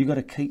 You got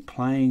to keep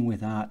playing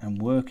with art and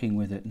working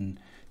with it and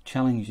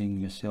challenging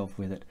yourself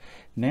with it.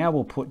 Now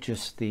we'll put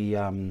just the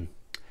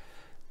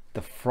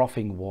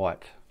frothing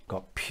white.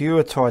 Got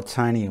pure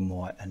titanium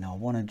white, and I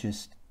want to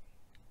just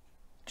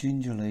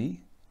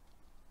gingerly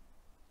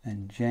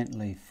and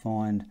gently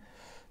find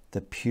the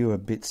pure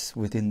bits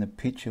within the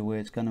picture where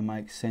it's going to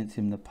make sense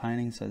in the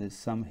painting. So there's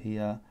some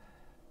here,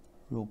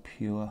 real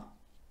pure,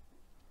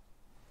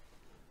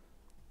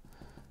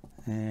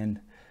 and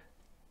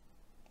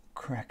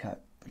crack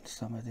up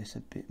some of this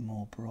a bit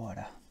more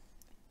brighter.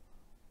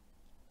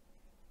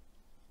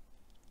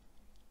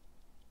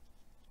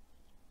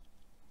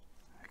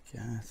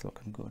 Okay, it's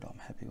looking good. I'm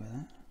happy with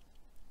that.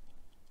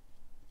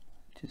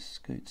 Just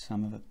scoot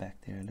some of it back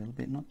there a little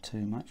bit, not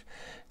too much.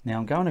 Now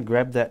I'm going to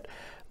grab that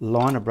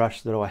liner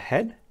brush that I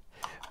had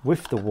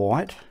with the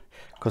white,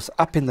 because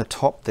up in the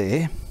top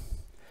there,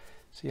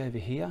 see over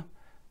here,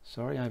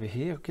 sorry, over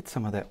here, get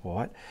some of that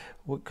white,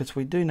 because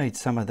we do need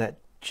some of that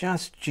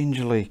just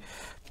gingerly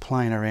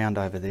playing around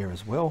over there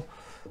as well.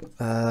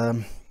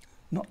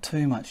 Not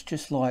too much,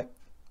 just like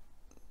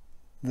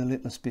the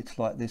littlest bits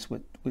like this,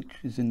 which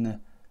is in the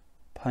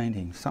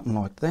painting, something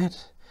like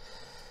that.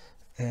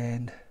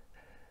 And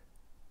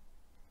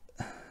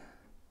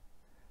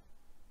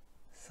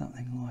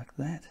something like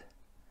that.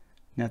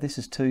 Now this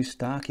is too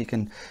stark, you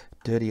can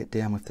dirty it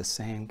down with the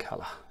sand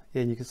colour.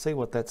 Yeah, you can see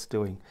what that's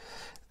doing.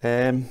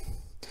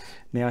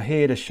 Now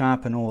here, to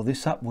sharpen all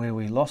this up where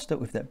we lost it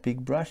with that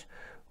big brush,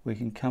 we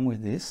can come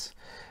with this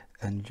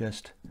and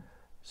just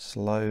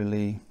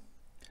slowly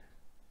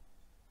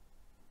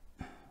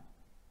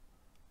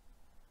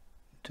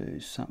do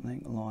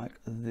something like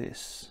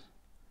this,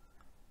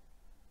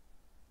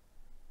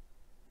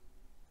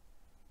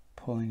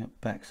 pulling it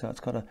back so it's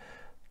got a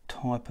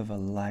type of a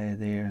layer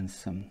there and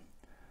some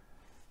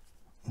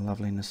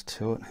loveliness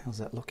to it. How's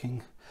that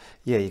looking?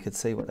 Yeah, you can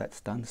see what that's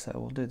done. So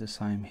we'll do the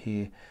same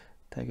here.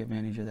 Take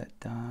advantage of that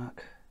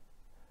dark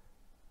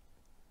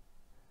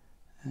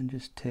and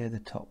just tear the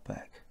top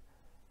back.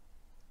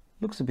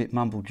 Looks a bit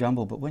mumble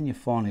jumble, but when you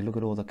finally look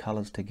at all the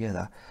colours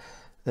together,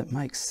 that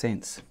makes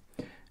sense.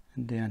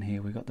 And down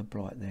here we got the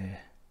bright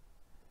there.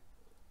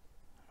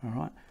 All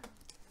right.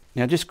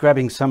 Now just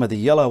grabbing some of the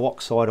yellow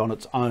oxide on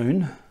its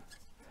own,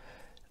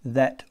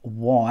 that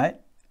white,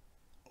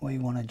 we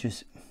want to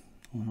just,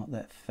 well, not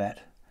that fat,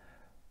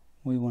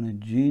 we want to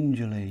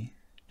gingerly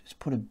just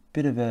put a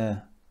bit of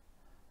a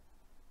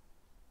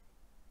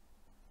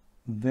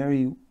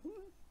very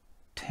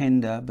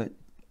tender but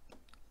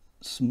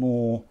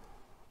small,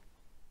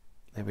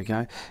 there we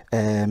go,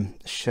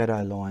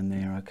 shadow line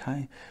there.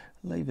 Okay,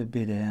 leave a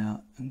bit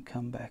out and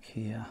come back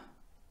here,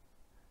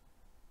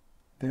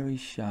 very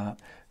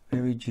sharp,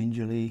 very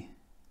gingerly,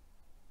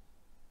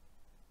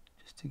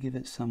 just to give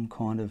it some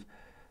kind of,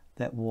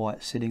 that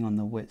white sitting on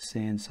the wet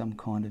sand, some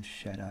kind of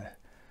shadow.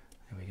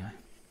 There we go.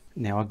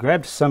 Now I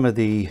grabbed some of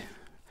the,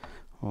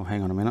 oh,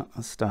 hang on a minute,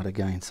 let's start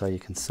again so you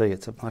can see.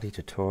 It's a bloody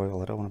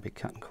tutorial, I don't want to be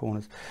cutting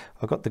corners.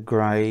 I've got the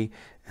grey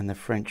and the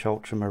French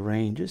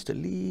ultramarine, just a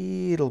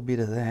little bit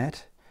of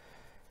that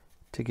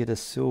to get a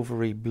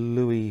silvery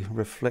bluey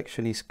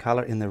reflectionist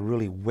colour in the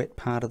really wet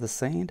part of the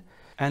sand.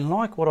 And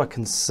like what I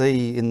can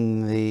see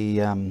in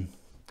the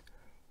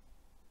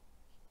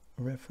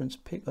reference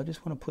pic, I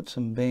just want to put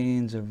some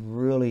bands of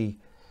really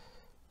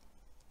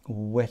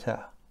wet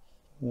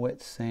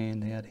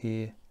sand out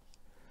here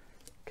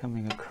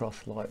coming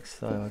across like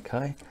so.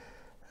 Okay,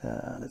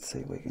 let's see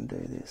if we can do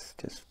this.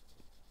 Just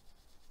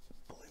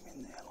pull him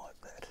in there like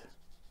that.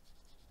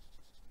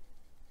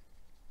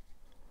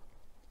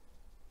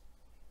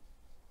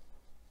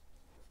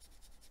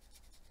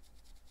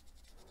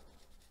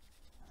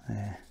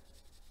 There.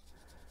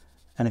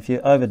 And if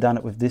you've overdone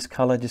it with this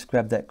colour, just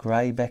grab that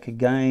grey back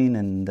again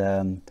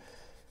and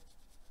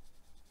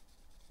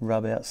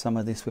rub out some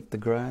of this with the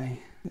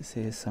grey. This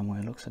here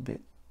somewhere looks a bit,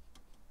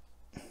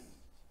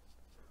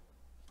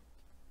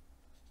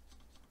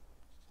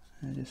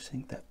 and just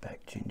sink that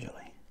back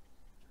gingerly.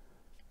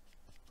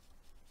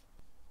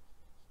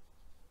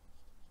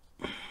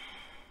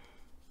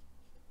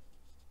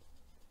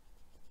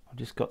 I've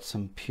just got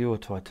some pure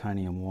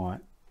titanium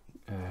white,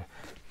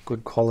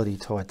 good quality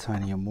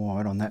titanium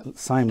white on that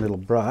same little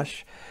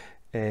brush,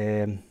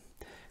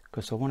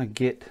 because I want to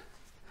get,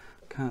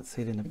 can't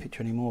see it in the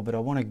picture anymore, but I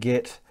want to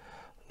get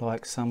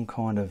like some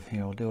kind of,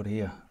 here, I'll do it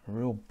here, a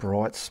real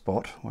bright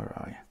spot. Where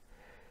are you?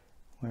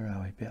 Where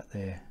are we? About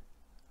there.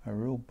 A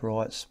real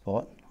bright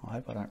spot. I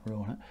hope I don't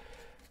ruin it.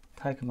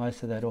 Take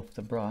most of that off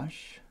the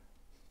brush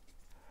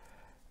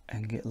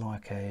and get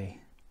like a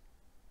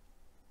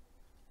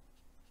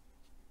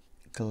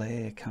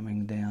glare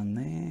coming down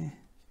there.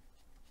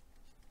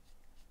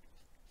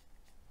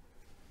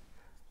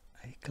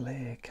 A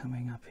glare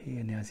coming up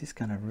here. Now is this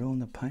going to ruin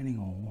the painting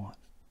or what?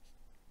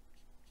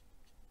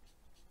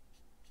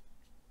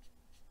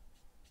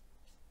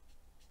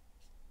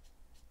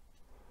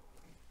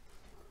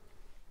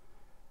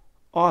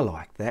 I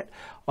like that.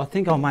 I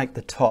think I'll make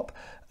the top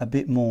a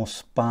bit more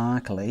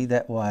sparkly,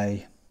 that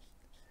way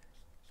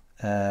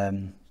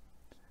the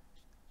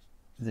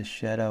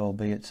shadow will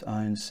be its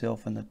own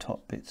self and the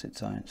top bit's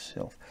its own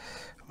self.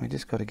 We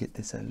just got to get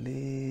this a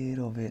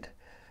little bit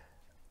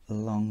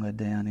longer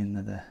down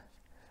into the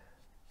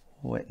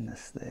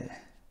wetness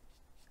there.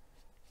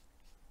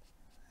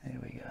 There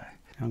we go.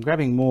 I'm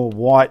grabbing more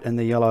white and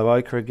the yellow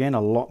ochre again,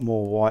 a lot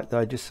more white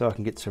though, just so I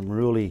can get some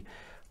really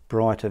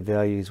brighter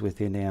values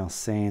within our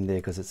sand there,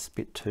 because it's a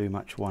bit too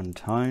much one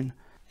tone.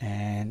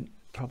 And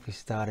probably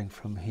starting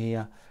from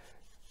here,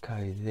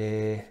 go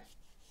there,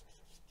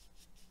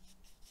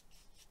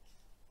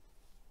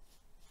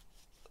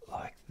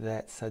 like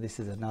that. So this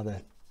is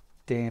another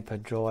damper,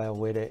 drier,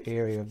 wetter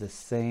area of the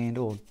sand,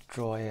 or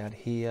dry out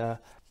here.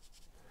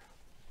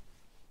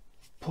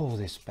 Pull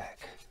this back.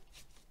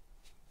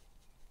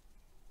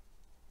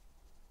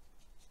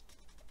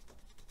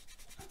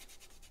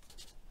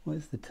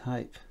 Where's the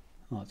tape?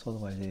 Oh, it's all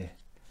the way there.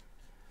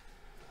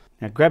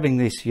 Now grabbing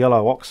this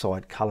yellow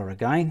oxide colour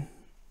again,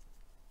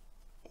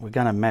 we're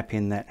going to map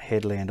in that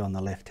headland on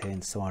the left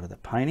hand side of the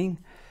painting.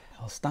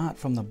 I'll start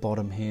from the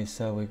bottom here.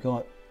 So we've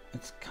got,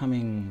 it's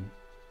coming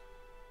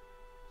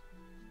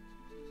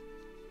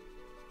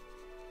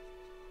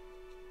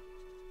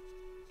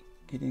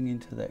getting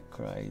into that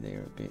grey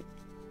there a bit,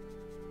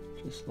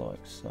 just like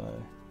so.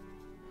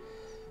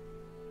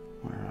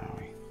 Where are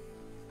we?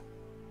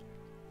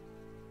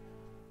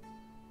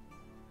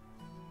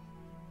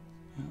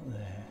 Out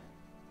there.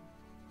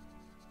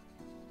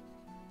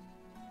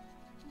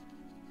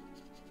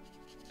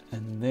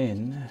 And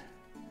then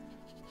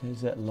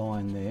there's that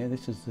line there.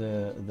 This is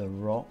the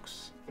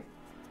rocks.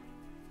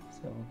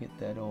 So we'll get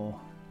that all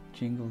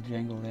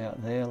jingled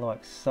out there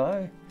like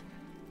so,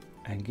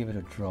 and give it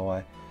a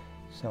dry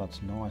so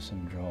it's nice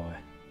and dry.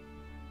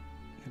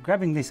 Now,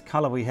 grabbing this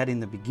colour we had in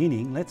the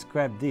beginning, let's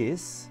grab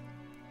this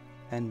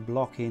and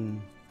block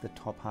in the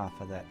top half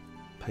of that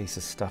piece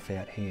of stuff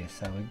out here.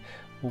 So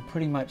we'll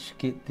pretty much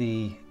get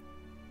the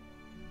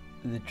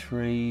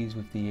trees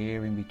with the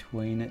air in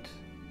between it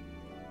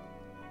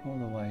all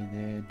the way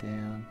there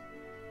down.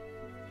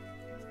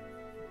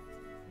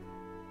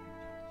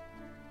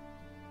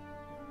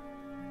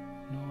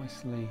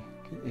 Nicely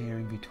get air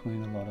in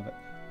between a lot of it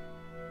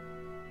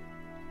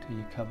till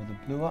you cover the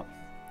blue up,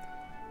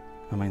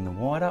 the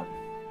white up.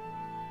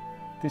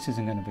 This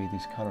isn't going to be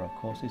this colour, of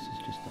course, this is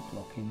just a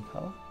block-in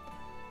colour.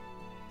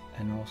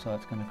 And also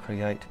it's going to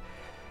create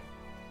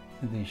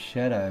the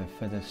shadow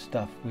for the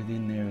stuff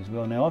within there as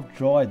well. Now I've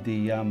dried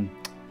the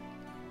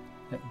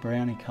that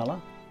brownie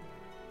colour,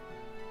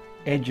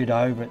 edge it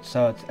over it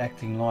so it's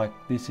acting like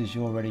this is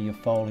already your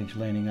foliage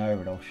leaning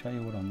over it. I'll show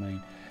you what I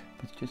mean.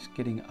 But just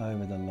getting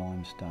over the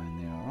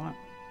limestone there, alright?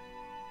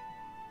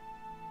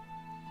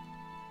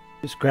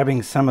 Just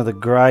grabbing some of the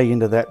grey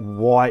into that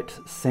white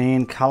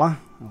sand colour.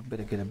 I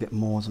better get a bit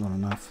more, it's not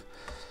enough.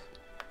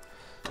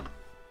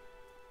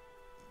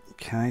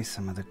 Okay,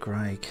 some of the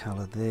grey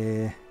colour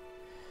there,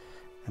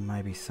 and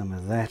maybe some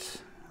of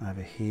that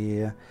over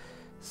here.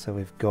 So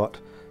we've got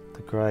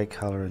the grey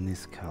colour and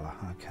this colour,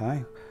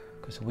 okay?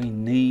 Because we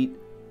need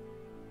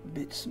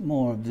bits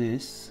more of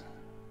this,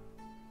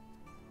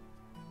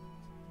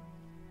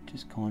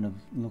 just kind of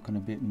looking a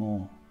bit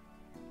more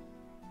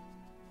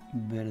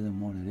better than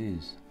what it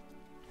is.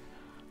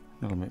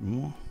 A little bit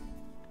more.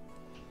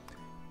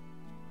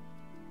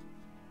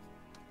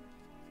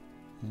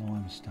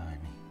 Limestoney.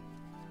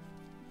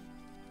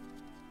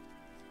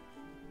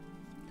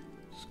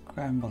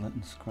 Scramble it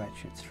and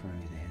scratch it through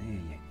there. There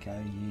you go,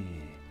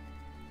 yeah.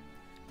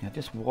 Now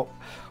just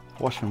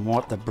wash and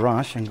wipe the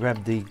brush and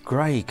grab the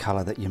grey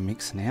colour that you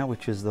mix now,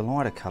 which is the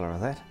lighter colour of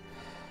that.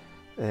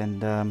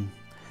 And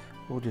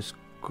we'll just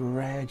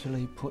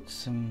gradually put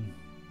some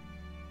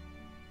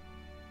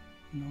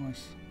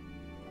nice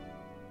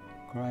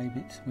grey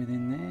bits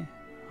within there,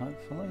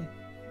 hopefully.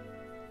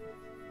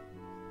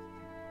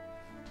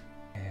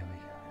 There we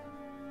go.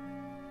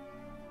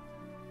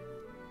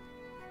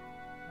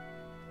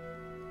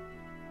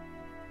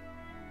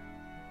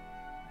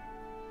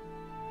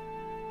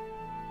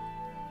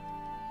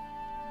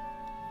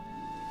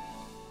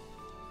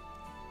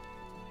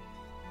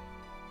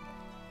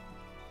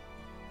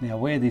 Now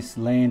where this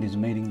land is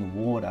meeting the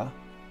water,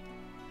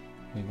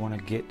 we want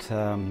to get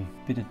a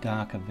bit of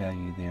darker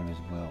value there as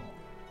well.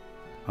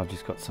 I've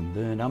just got some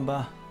burnt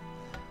umber,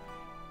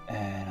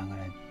 and I'm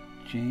going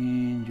to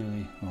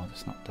gingerly, oh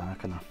that's not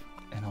dark enough,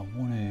 and I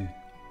want to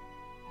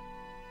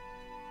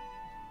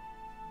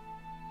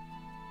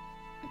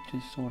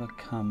just sort of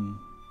come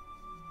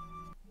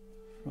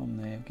from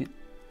there, get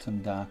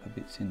some darker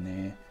bits in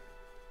there,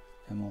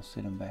 and we'll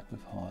set them back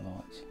with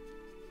highlights.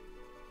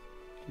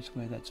 Just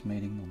where that's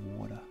meeting the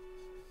water,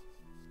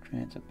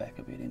 trans it back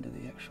a bit into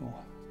the actual,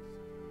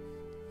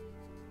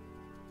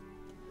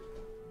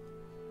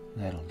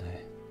 that'll do.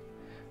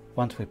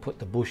 Once we put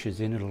the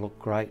bushes in, it'll look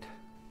great.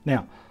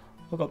 Now,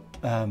 I've got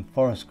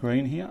forest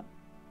green here.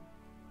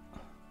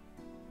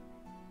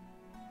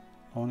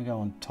 I want to go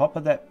on top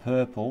of that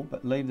purple,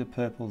 but leave the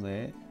purple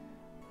there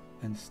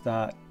and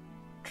start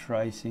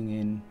tracing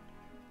in,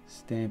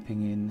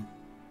 stamping in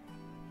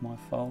my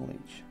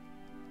foliage.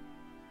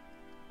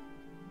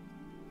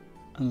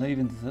 And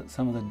leaving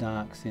some of the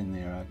darks in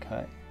there,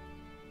 okay?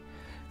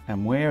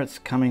 And where it's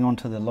coming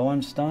onto the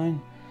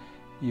limestone,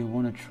 you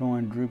want to try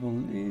and dribble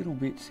little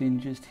bits in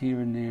just here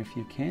and there if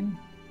you can.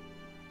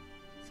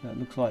 So it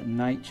looks like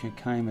nature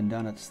came and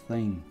done its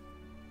thing.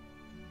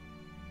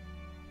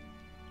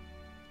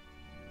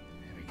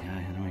 There we go,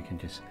 and then we can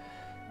just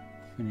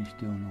finish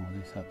doing all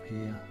this up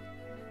here.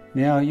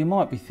 Now you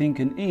might be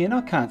thinking, Ian,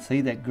 I can't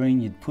see that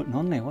green you're putting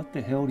on there. What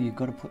the hell do you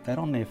got to put that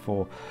on there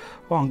for?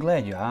 Well, I'm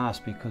glad you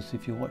asked, because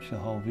if you watch the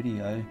whole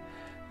video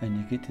and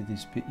you get to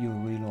this bit, you'll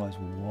realise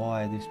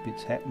why this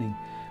bit's happening.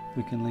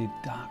 We can leave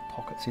dark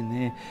pockets in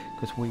there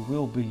because we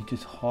will be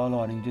just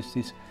highlighting just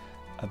this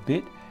a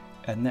bit,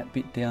 and that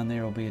bit down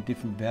there will be a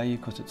different value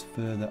because it's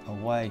further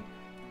away,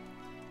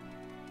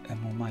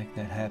 and we'll make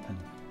that happen.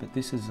 But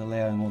this is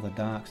allowing all the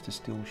darks to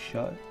still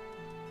show.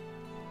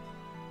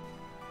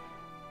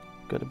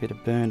 Got a bit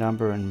of burnt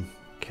umber and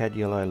cad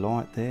yellow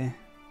light there,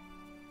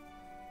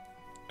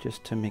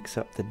 just to mix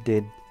up the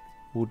dead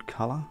wood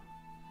colour,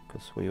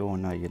 because we all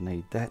know you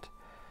need that.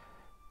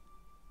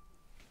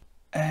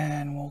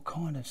 And we'll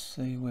kind of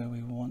see where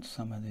we want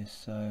some of this.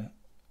 So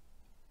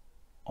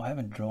I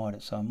haven't dried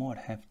it, so I might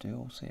have to.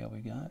 We'll see how we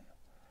go.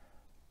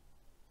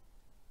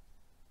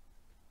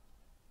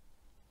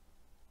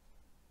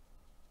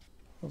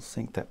 We'll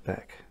sink that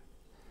back.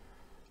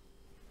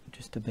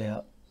 Just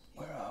about,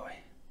 where are we?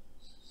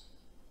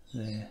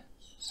 There.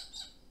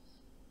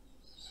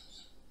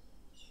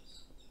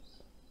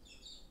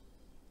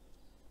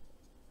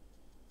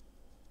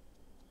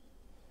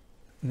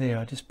 There,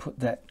 I just put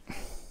that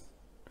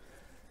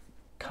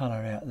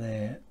colour out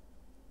there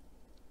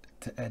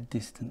to add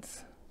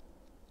distance.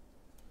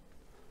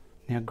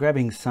 Now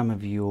grabbing some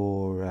of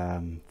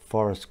your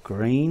forest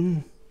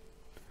green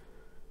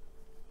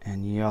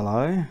and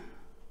yellow,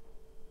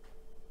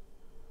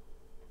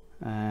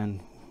 and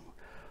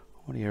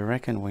what do you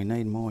reckon? We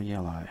need more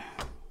yellow.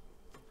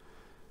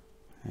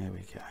 There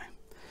we go.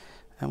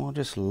 And we'll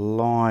just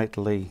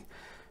lightly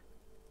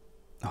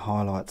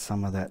highlight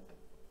some of that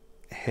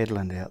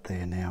headland out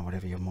there now,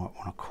 whatever you might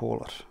want to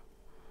call it.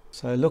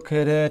 So look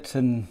at it,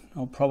 and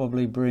I'll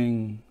probably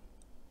bring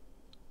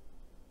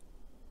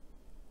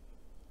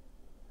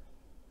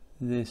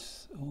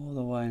this all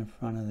the way in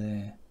front of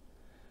there,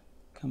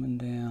 coming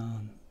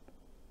down,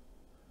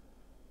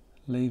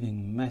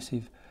 leaving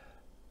massive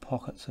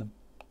pockets of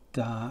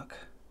dark.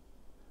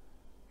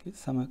 Get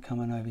some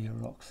coming over your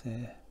rocks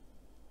there.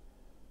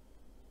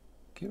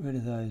 Get rid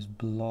of those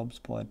blobs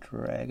by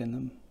dragging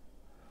them.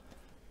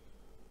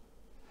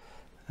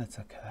 That's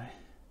okay.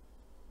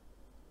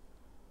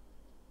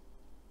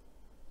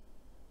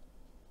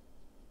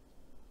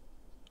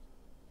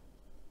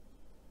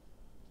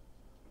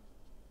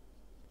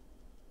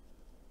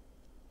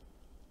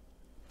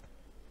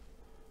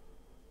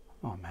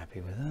 I'm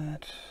happy with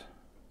that.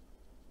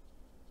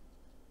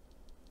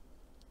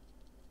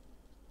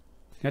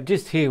 Now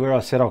just here where I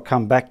said I'll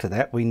come back to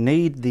that, we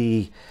need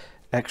the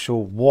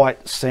actual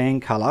white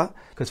sand colour,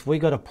 because we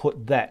got to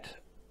put that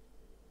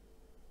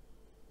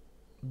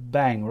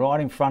bang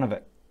right in front of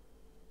it.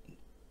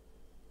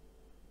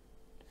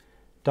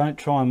 Don't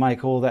try and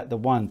make all that the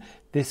one.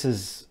 This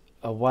is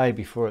away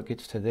before it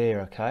gets to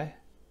there, okay?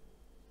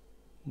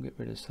 We'll get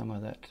rid of some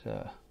of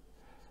that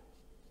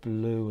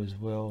blue as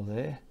well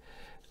there.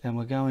 And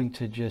we're going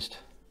to just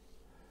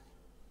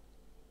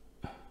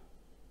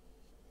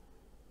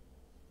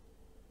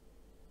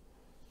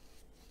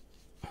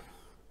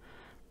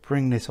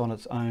bring this on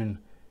its own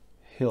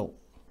hill,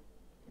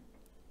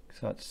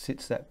 so it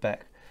sits that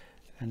back,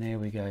 and there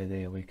we go.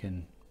 There we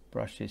can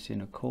brush this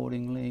in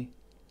accordingly,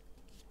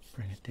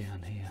 bring it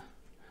down here,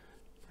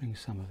 bring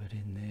some of it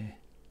in there.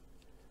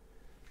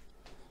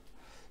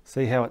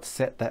 See how it's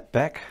set that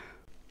back?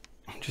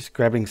 I'm just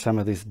grabbing some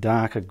of this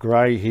darker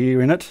grey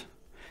here in it,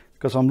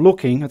 because I'm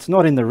looking, it's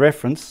not in the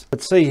reference,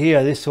 but see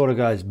here, this sort of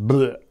goes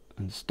bleh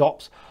and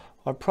stops.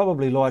 I'd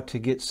probably like to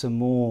get some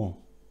more.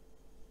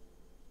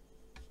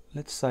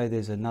 Let's say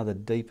there's another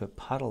deeper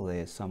puddle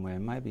there somewhere,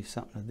 maybe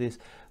something of this,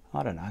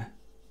 I don't know,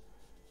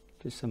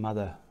 just some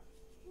other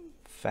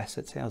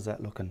facets. How's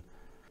that looking?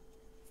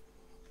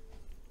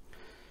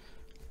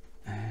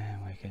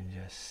 And we can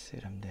just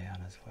sit them down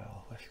as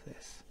well with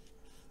this.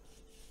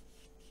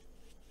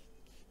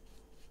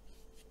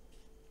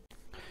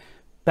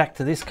 Back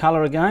to this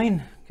colour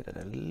again, get it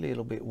a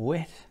little bit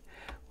wet.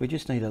 We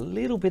just need a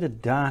little bit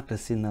of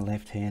darkness in the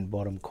left hand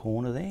bottom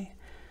corner there,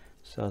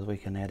 so as we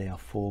can add our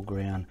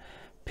foreground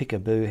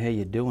pickaboo how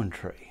you doing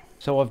tree.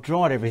 So I've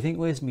dried everything.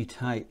 Where's my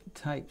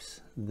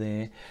tapes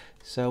there?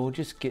 So we'll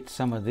just get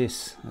some of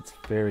this. That's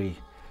very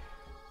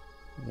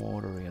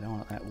watery. I don't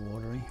want it that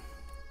watery.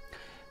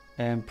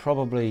 And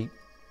probably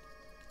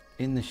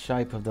in the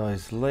shape of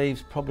those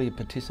leaves, probably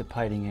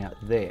participating out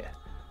there,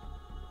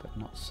 but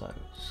not so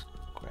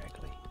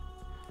scraggly.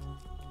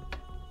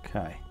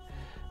 Okay,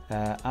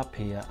 up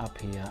here, up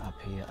here,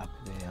 up here, up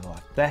there,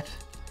 like that.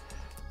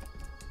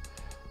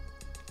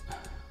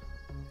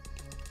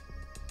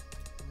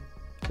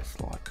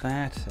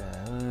 that,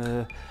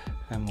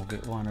 and we'll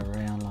get one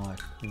around like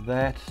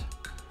that,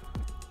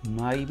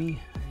 maybe,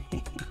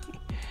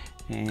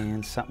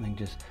 and something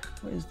just,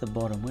 where's the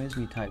bottom, where's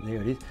my tape,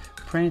 there it is,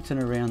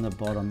 prancing around the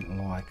bottom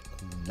like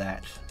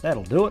that.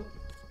 That'll do it.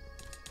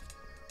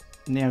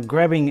 Now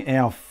grabbing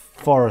our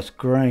forest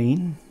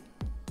green,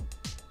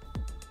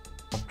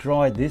 I've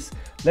dried this.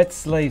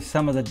 Let's leave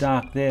some of the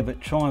dark there,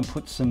 but try and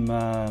put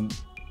some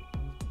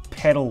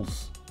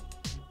petals,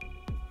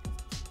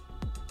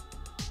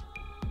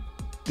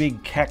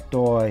 big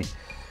cacti,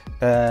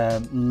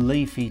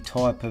 leafy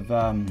type of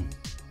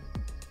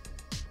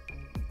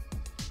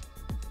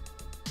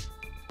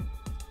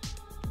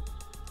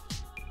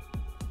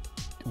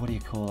what do you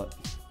call it?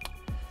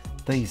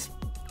 These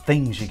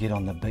things you get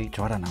on the beach,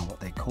 I don't know what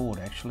they're called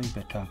actually,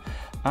 but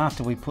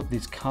after we put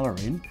this colour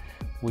in,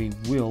 we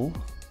will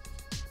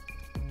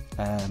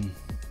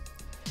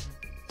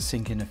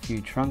sink in a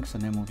few trunks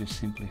and then we'll just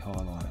simply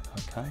highlight it,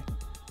 okay?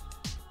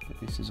 But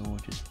this is all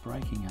just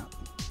breaking up,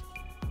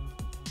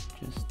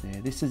 just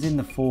there. This is in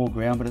the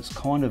foreground, but it's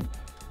kind of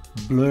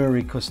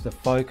blurry because the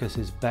focus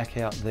is back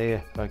out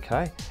there,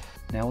 okay?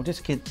 Now we'll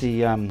just get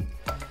the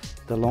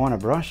liner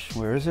brush,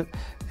 where is it?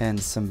 And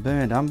some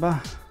burnt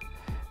umber,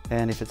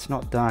 and if it's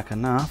not dark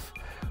enough,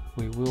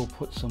 we will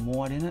put some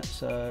white in it,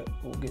 so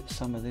we'll get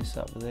some of this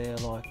up there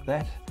like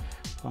that.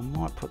 I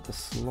might put the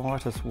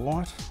slightest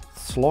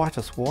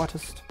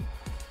whitest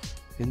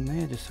in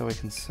there just so we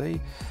can see.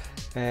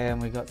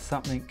 And we've got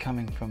something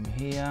coming from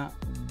here,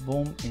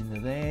 boom, into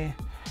there,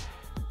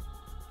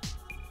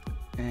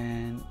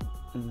 and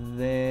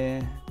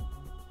there,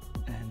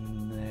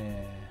 and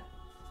there.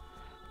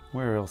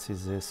 Where else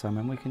is there some?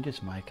 And we can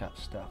just make up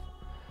stuff.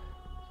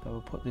 So we'll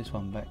put this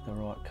one back the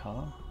right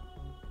colour.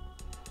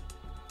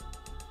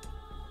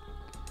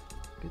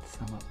 Get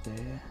some up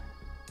there.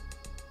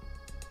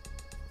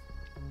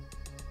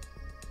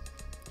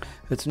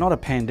 It's not a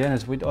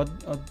pandanus.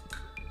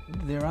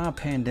 There are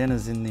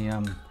pandanus in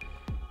the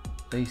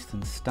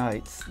eastern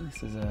states.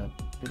 This is a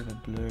bit of a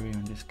blurry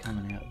one just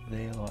coming out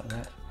there like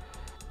that.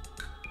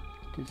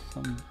 Just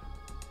some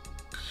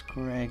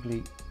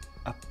scraggly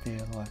up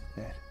there like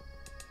that.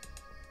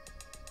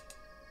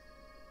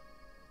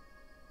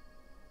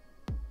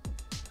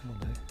 That'll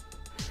do.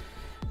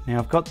 Now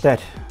I've got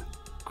that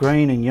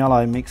green and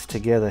yellow mixed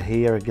together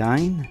here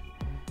again,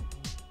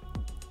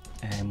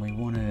 and we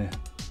want to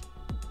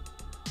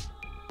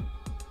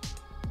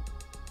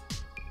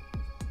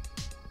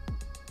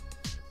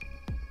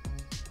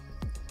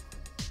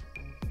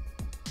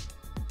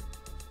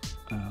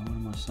what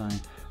am I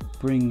saying?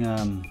 Bring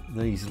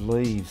these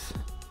leaves,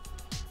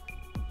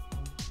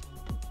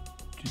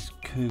 just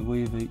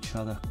weave each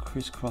other,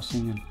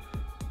 crisscrossing and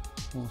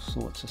all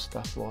sorts of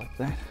stuff like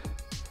that.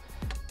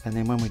 And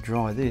then when we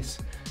dry this,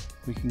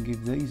 we can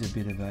give these a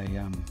bit of a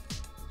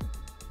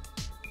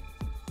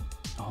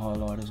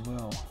highlight as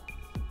well.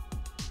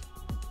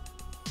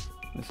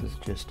 This is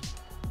just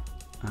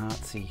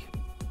artsy.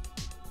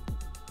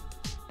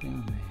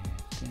 Down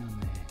there, down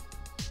there,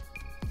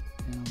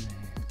 down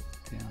there,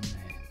 down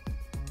there,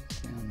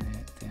 down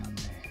there, down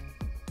there.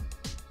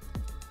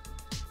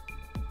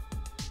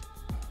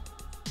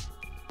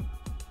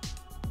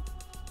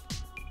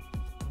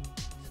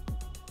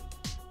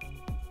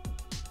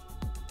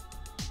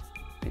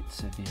 Bits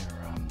of your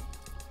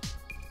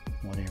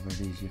whatever it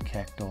is, your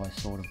cacti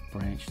sort of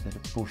branch,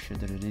 bush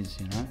that it is,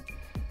 you know.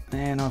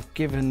 And I've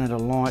given it a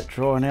light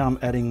dry. Now I'm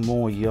adding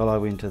more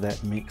yellow into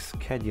that mix,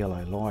 cad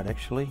yellow light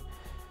actually.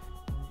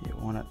 You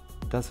want it,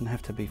 doesn't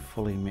have to be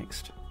fully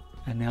mixed.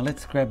 And now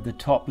let's grab the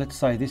top, let's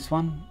say this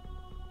one,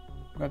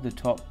 grab the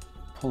top,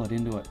 pull it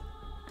into it,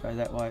 go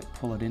that way,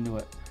 pull it into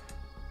it,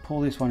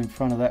 pull this one in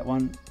front of that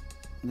one,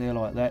 there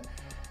like that.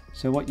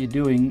 So what you're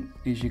doing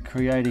is you're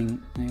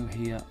creating,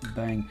 here,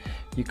 bang,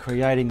 you're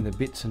creating the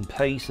bits and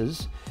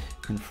pieces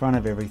in front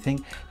of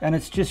everything, and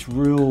it's just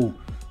real,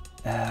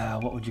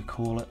 what would you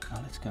call it? Oh,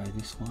 let's go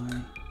this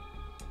way.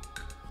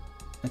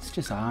 It's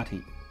just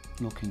arty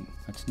looking.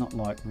 It's not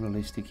like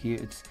realistic here.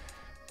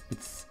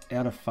 It's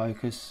out of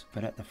focus,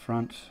 but at the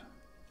front.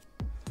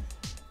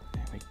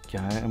 There we go.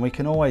 And we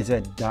can always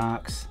add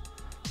darks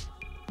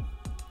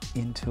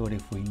into it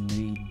if we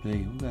need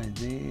be. We'll go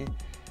there,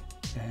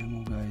 and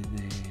we'll go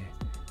there,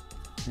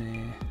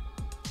 there,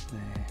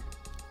 there.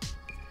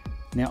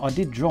 Now I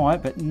did dry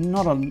it, but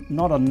not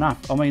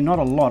enough. I mean, not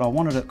a lot. I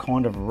wanted it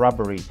kind of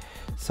rubbery,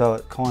 so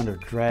it kind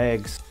of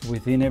drags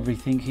within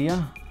everything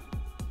here.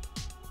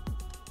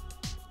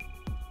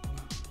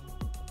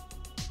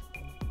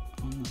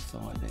 On the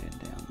side there,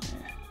 down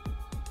there.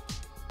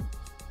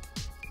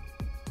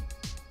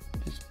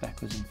 Just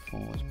backwards and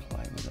forwards,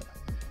 play with it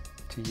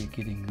till you're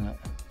getting that.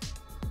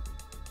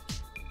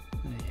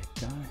 There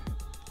you go.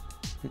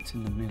 It's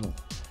in the middle.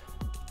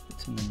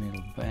 It's in the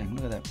middle. Bang!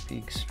 Look at that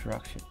big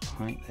structured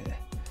paint there,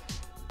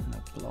 and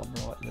a blob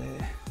right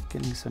there.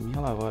 Getting some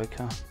yellow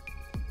ochre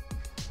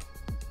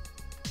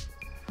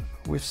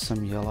with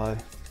some yellow.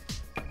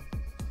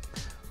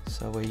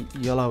 So we're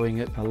yellowing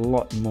it a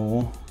lot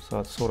more, so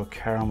it's sort of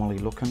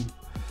caramelly looking.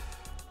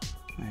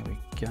 There we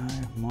go,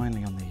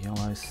 mainly on the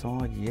yellow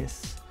side,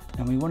 yes.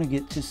 And we want to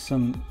get just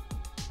some,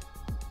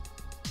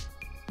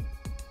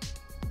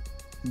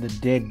 the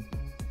dead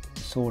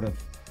sort of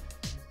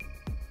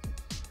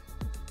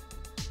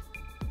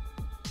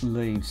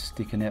leaves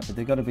sticking out, but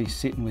they've got to be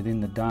sitting within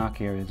the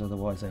dark areas,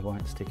 otherwise they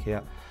won't stick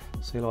out.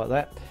 See, like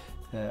that.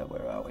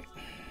 Where are we?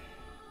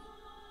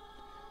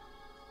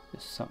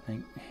 Just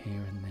something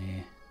here and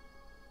there.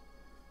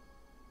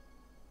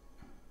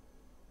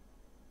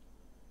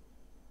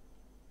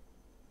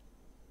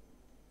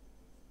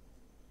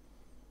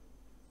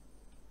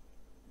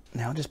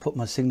 Now I'll just put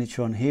my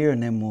signature on here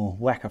and then we'll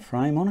whack a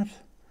frame on it.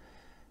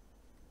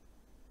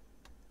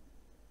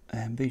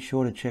 And be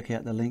sure to check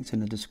out the links in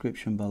the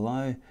description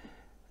below.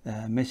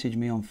 Message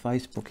me on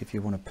Facebook if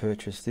you want to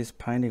purchase this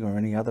painting or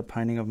any other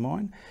painting of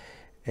mine.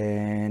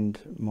 And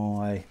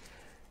my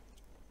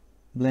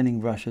blending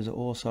brushes are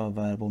also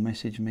available.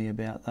 Message me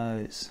about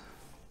those.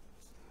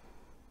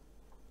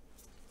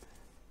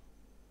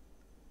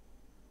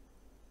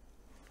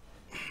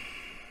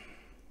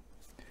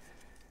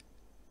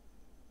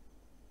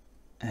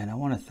 And I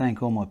want to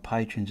thank all my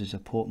patrons who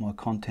support my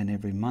content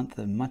every month.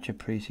 They're much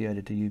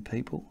appreciated to you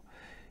people.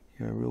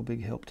 You're a real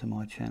big help to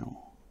my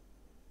channel.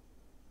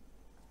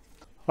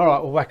 All right,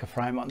 we'll whack a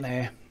frame on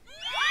there.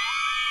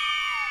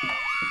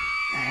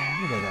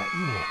 Look at that,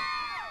 yeah.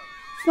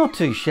 It's not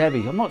too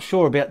shabby. I'm not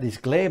sure about this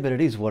glare, but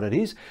it is what it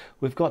is.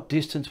 We've got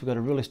distance, we've got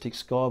a realistic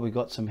sky, we've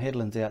got some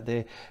headlands out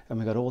there, and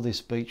we've got all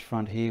this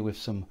beachfront here with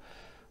some,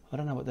 I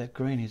don't know what that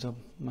green is, I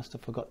must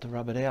have forgot to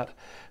rub it out.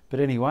 But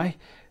anyway,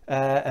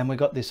 and we've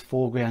got this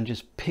foreground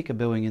just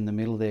peekabooing in the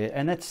middle there,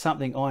 and that's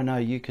something I know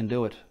you can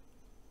do it.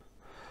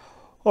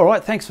 All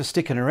right, thanks for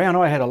sticking around.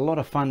 I had a lot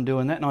of fun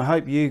doing that, and I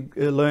hope you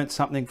learnt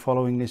something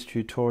following this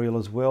tutorial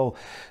as well.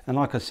 And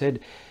like I said,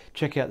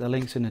 check out the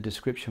links in the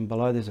description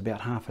below. There's about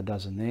half a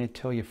dozen there.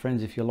 Tell your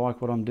friends if you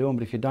like what I'm doing,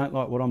 but if you don't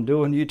like what I'm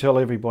doing, you tell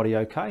everybody,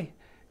 okay?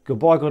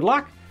 Goodbye, good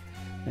luck,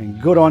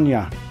 and good on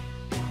ya.